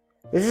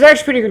 This is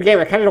actually a pretty good game.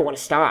 I kind of don't want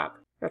to stop.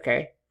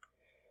 Okay.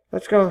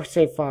 Let's go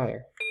save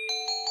Father.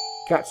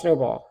 Got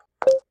Snowball.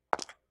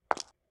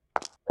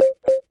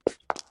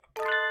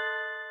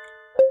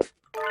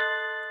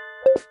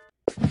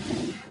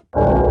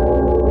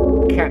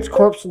 Cat's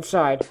corpse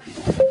inside.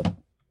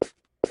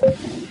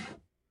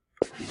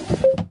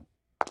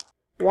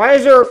 Why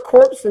is there a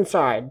corpse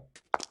inside?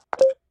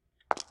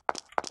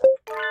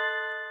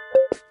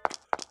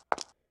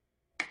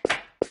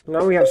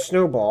 Now we have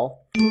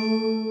Snowball.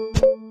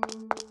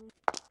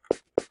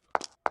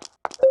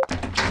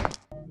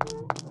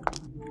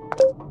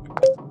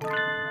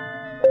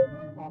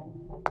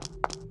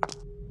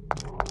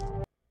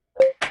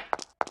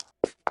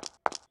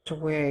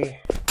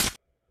 Away.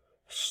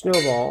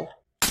 Snowball.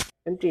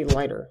 Empty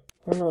lighter.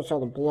 I don't know what's all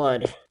the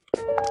blood.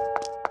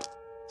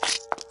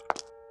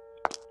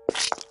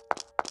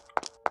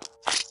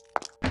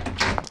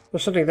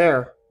 There's something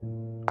there.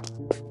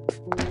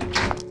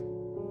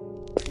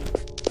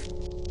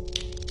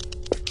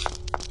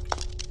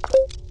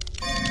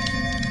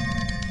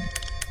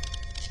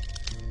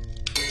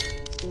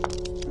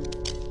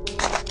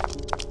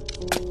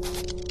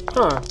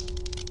 Huh.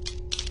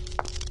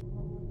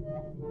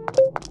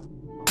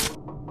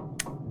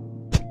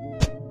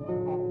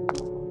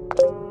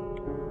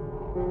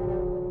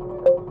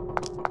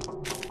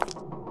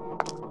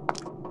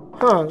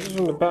 Huh, this is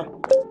from the back.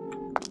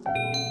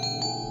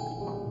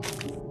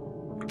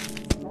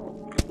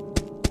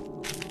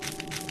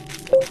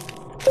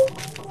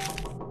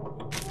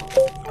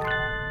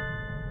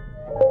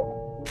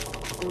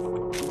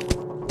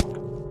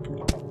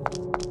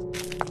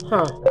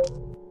 Huh.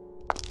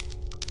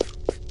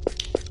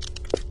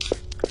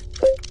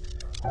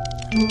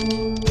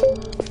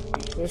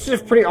 This is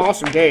a pretty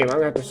awesome game, I'm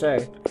gonna have to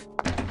say.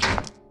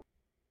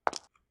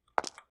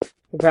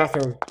 The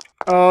bathroom.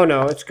 Oh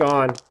no, it's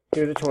gone.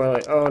 Through the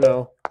toilet. Oh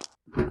no.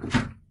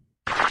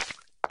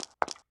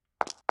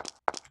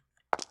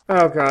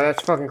 Oh god,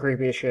 that's fucking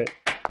creepy as shit.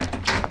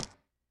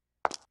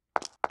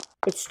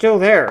 It's still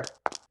there.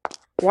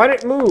 Why'd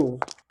it move?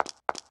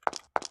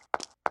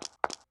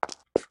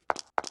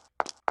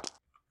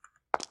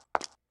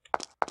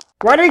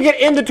 Why did it get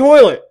in the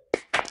toilet?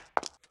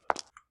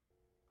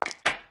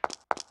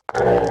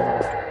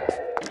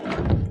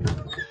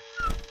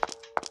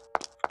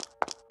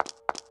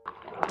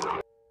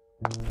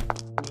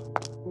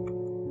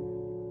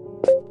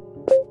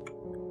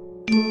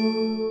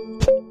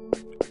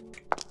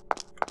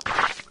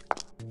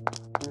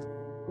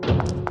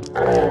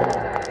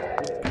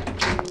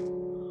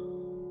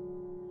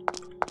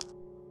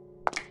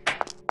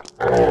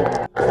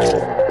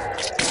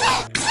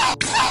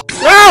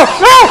 No!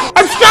 No!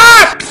 I'm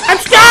stuck! I'm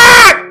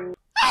stuck!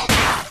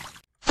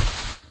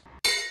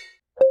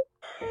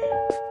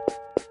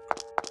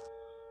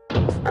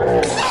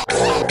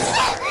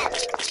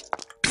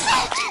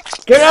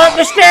 Get up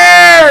the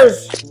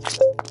stairs!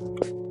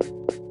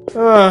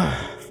 Ugh,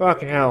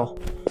 fucking hell.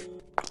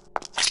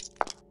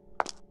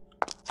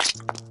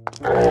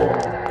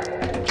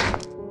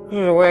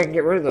 There's a way I can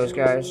get rid of those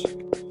guys.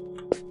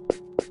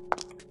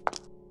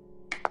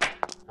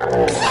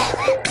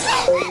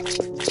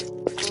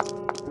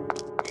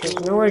 There's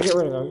no way to get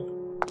rid of them.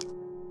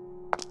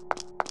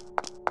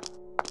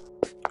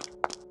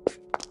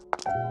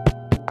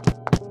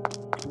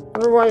 I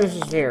wonder why this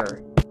is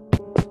here.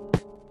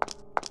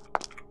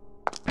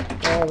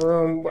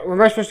 Room. Where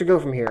am I supposed to go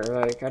from here?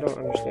 Like, I don't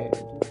understand.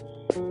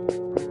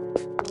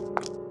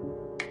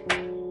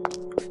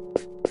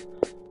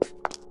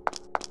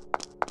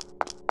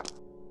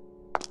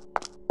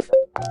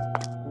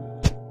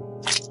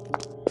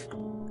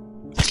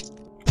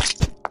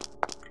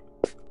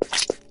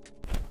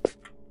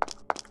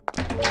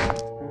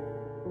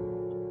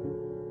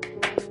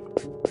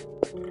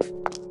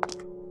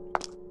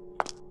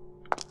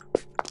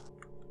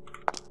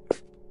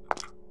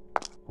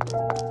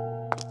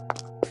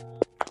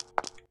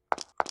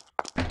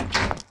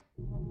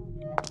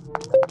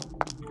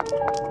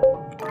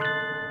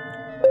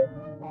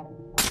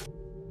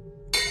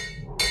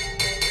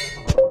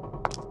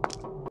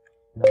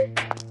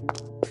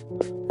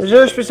 Is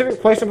there a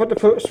specific place I'm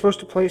supposed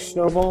to place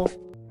Snowball?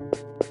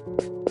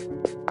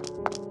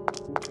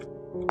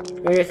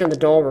 Maybe it's in the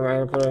doll room. I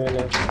have to put it in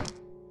there.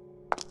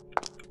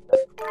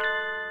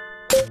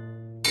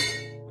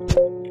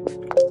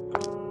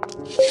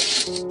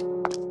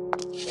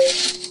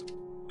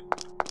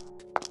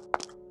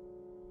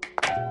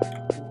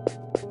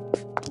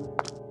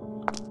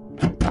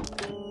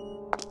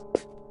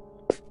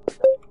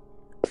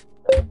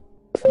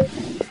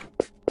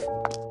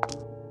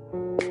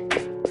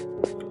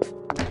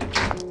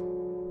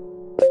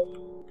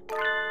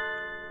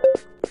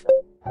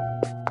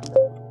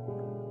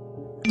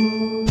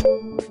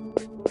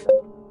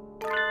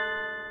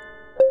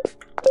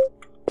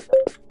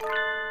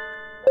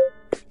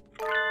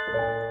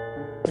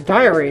 A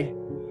diary?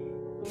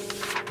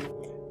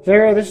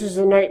 Zero, this is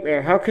a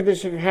nightmare. How could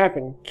this have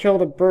happened?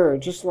 Killed a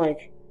bird, just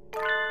like...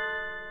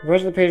 The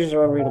rest of the pages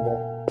are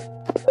unreadable.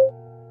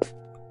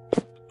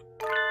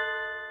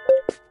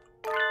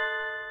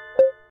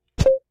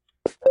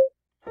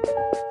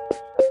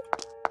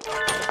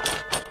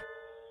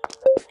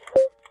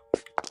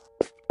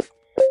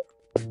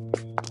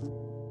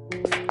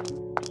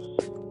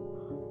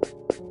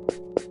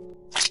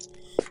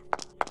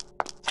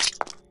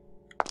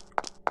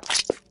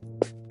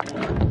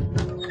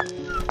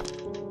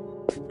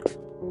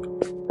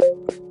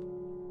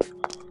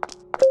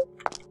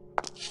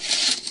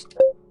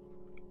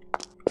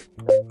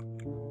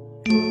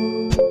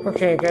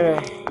 Okay,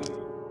 gotta...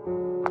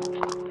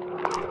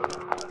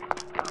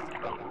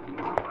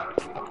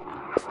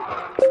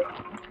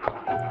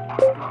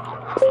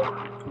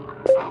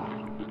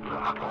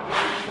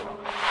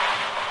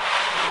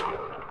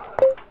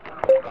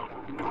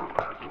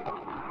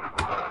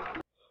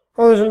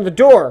 Oh, there's another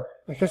door!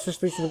 I guess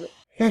this leads to the...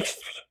 Yes,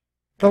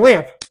 the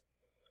lamp!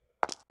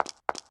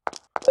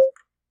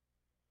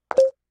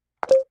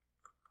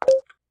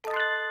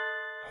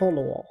 Hole in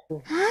the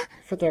wall. Huh?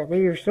 Fit there,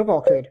 maybe your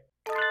snowball could.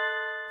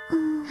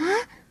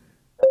 Huh?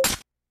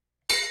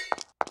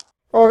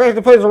 Oh, I have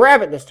to play as a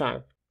rabbit this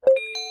time.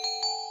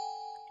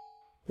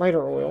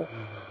 Lighter oil.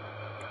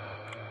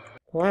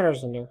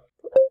 Ladders in there.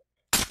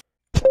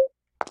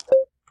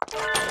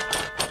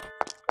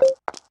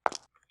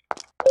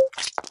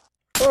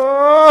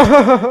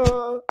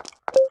 Oh!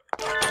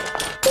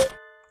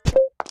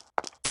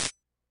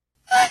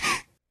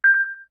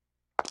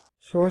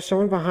 So was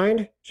someone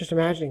behind? Just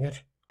imagining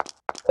it.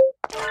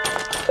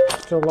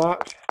 Still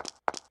locked.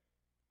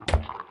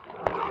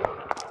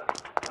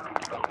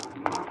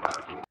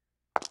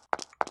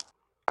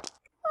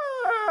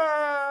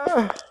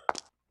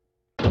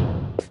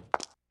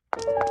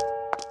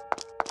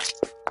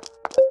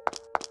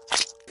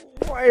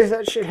 Why does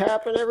that shit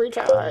happen every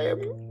time?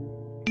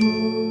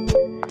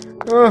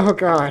 Oh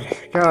god.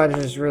 God,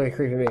 this is really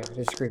creeping me out.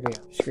 This is creeping me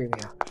out. This is creeping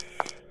me out.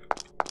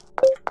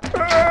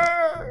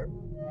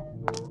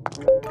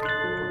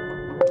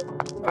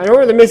 I know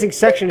where the missing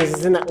section is.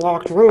 It's in that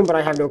locked room, but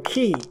I have no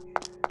key.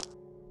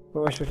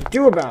 What am I supposed to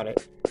do about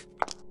it?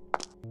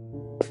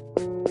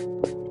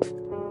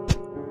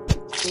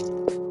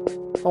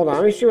 Hold on,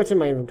 let me see what's in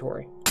my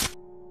inventory.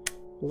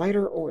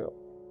 Lighter oil.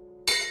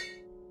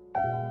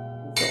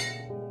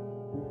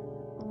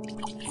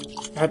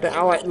 I have the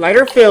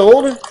lighter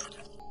filled.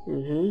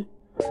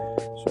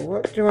 So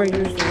what do I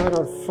use to light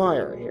on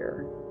fire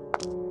here?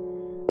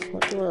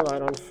 What do I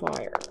light on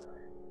fire?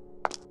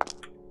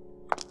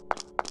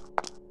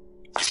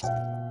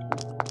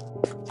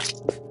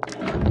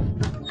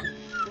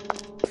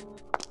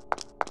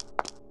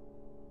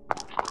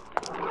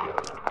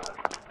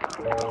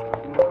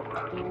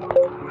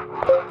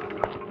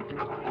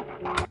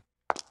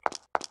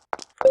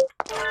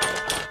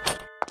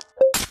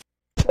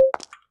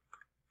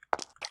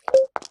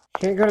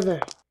 Can't go to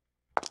the...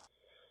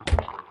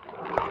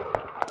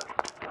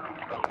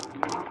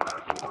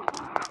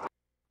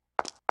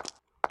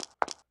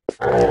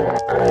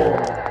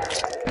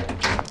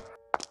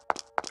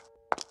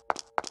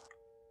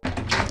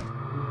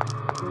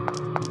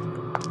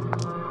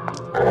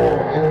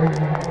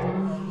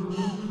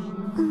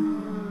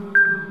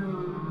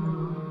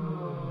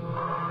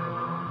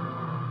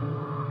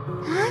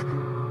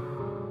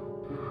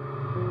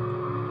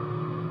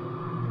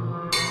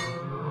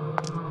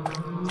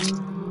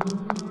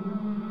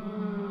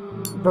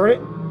 Burn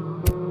it.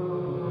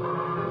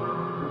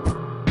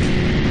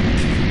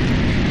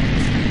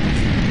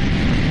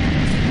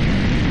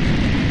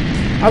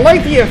 I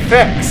like the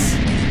effects.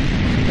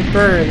 It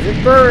burns,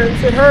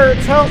 it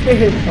hurts, help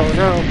me. Oh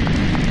no.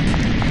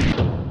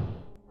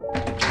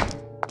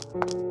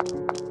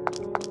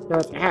 No,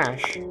 it's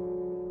ash.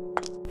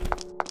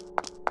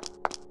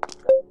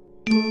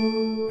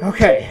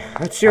 Okay,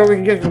 let's see what we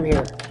can get from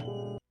here.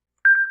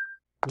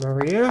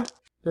 Maria?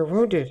 You're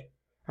wounded.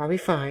 I'll be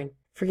fine.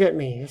 Forget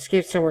me.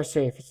 Escape somewhere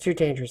safe. It's too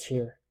dangerous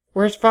here.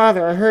 Where's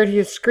Father? I heard he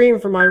has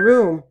screamed from my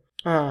room.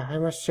 Ah, I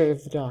must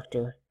save the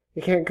doctor.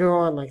 You can't go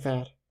on like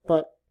that.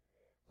 But,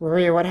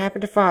 Maria, what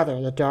happened to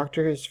Father? The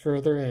doctor is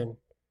further in.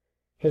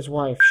 His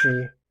wife,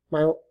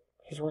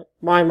 his what?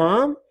 My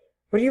mom?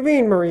 What do you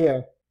mean,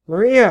 Maria?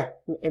 Maria!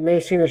 It may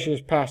seem that she has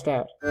passed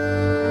out.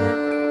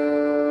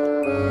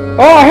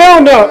 Oh,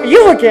 hell no!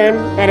 You again!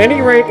 At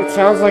any rate, it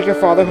sounds like your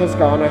father has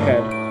gone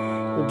ahead.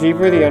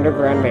 Deeper the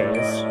underground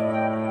maze.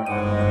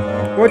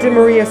 What did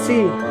Maria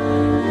see?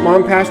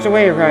 Mom passed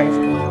away, right?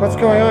 What's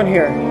going on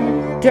here?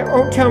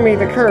 Don't tell me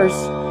the curse.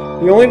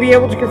 You'll only be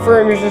able to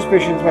confirm your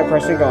suspicions by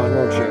pressing on,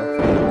 won't you?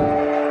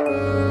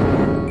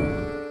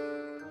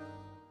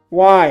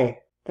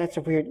 Why? That's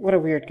a weird... What a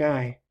weird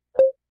guy.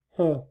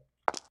 Huh.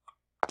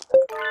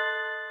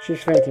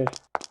 She's fainted.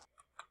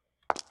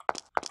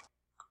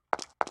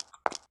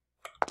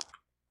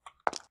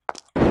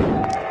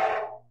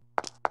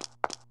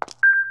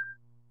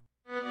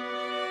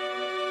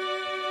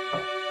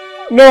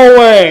 No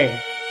way!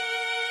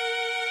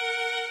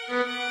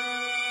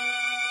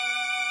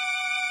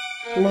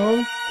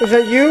 Mom? Is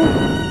that you?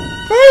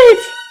 Wait!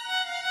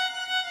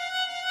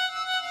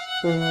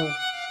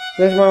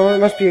 This mom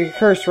must be a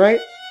curse, right?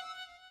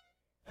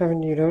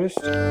 Haven't you noticed?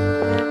 The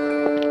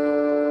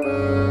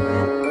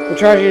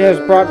tragedy has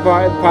brought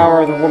by the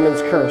power of the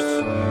woman's curse.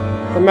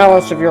 The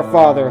malice of your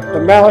father. The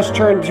malice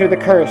turned to the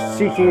curse,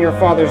 seeking your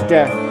father's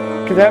death.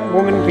 Could that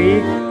woman be?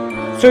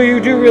 So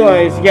you do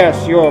realize,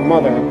 yes, your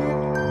mother.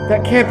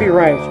 That can't be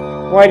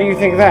right. Why do you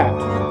think that?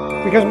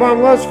 Because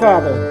Mom loves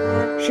Father.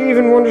 She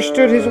even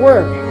understood his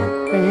work,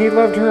 and he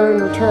loved her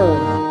in return.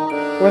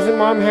 Wasn't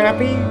Mom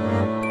happy?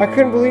 I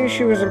couldn't believe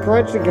she was a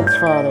grudge against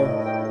Father.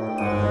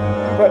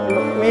 But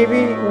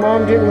maybe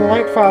Mom didn't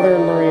like Father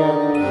and Maria.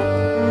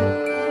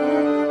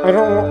 I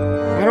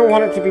don't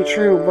want it to be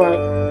true,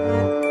 but...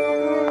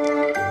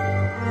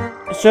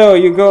 So,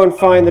 you go and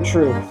find the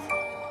truth.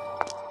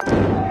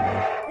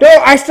 No,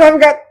 I still haven't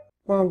got...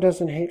 Mom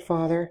doesn't hate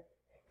Father.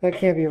 That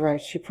can't be right.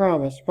 She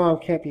promised. Mom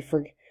can't be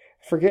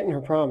forgetting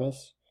her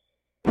promise.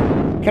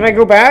 Can I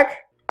go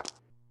back?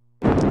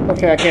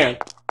 Okay, I can.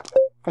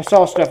 I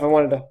saw stuff I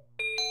wanted to...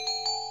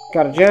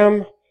 Got a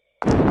gem.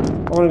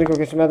 I wanted to go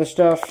get some other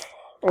stuff.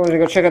 I wanted to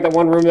go check out that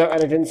one room that I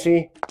didn't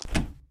see.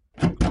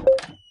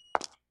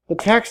 The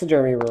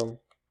taxidermy room.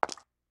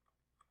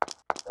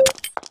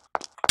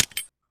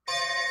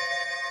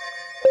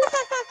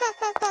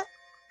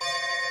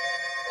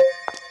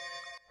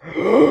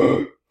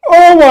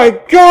 Oh my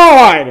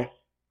god!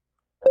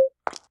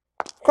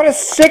 What a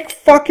sick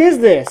fuck is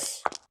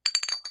this?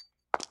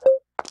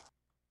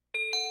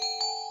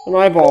 An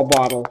eyeball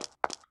bottle.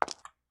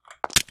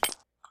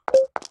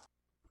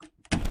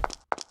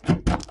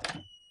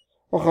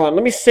 Oh, hold on,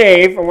 let me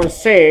save. I want to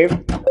save.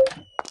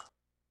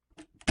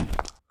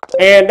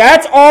 And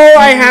that's all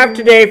I have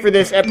today for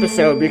this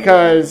episode,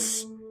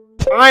 because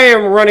I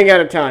am running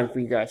out of time for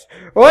you guys.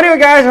 Well, anyway,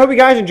 guys, I hope you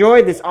guys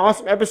enjoyed this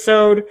awesome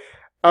episode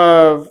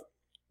of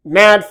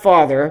Mad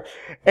Father,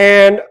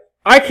 and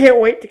I can't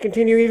wait to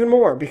continue even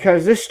more,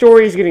 because this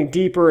story is getting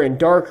deeper and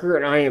darker,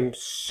 and I am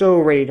so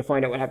ready to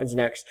find out what happens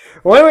next.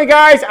 Well, anyway,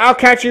 guys, I'll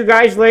catch you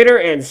guys later,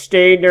 and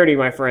stay nerdy,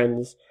 my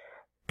friends.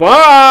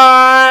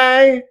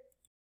 Bye!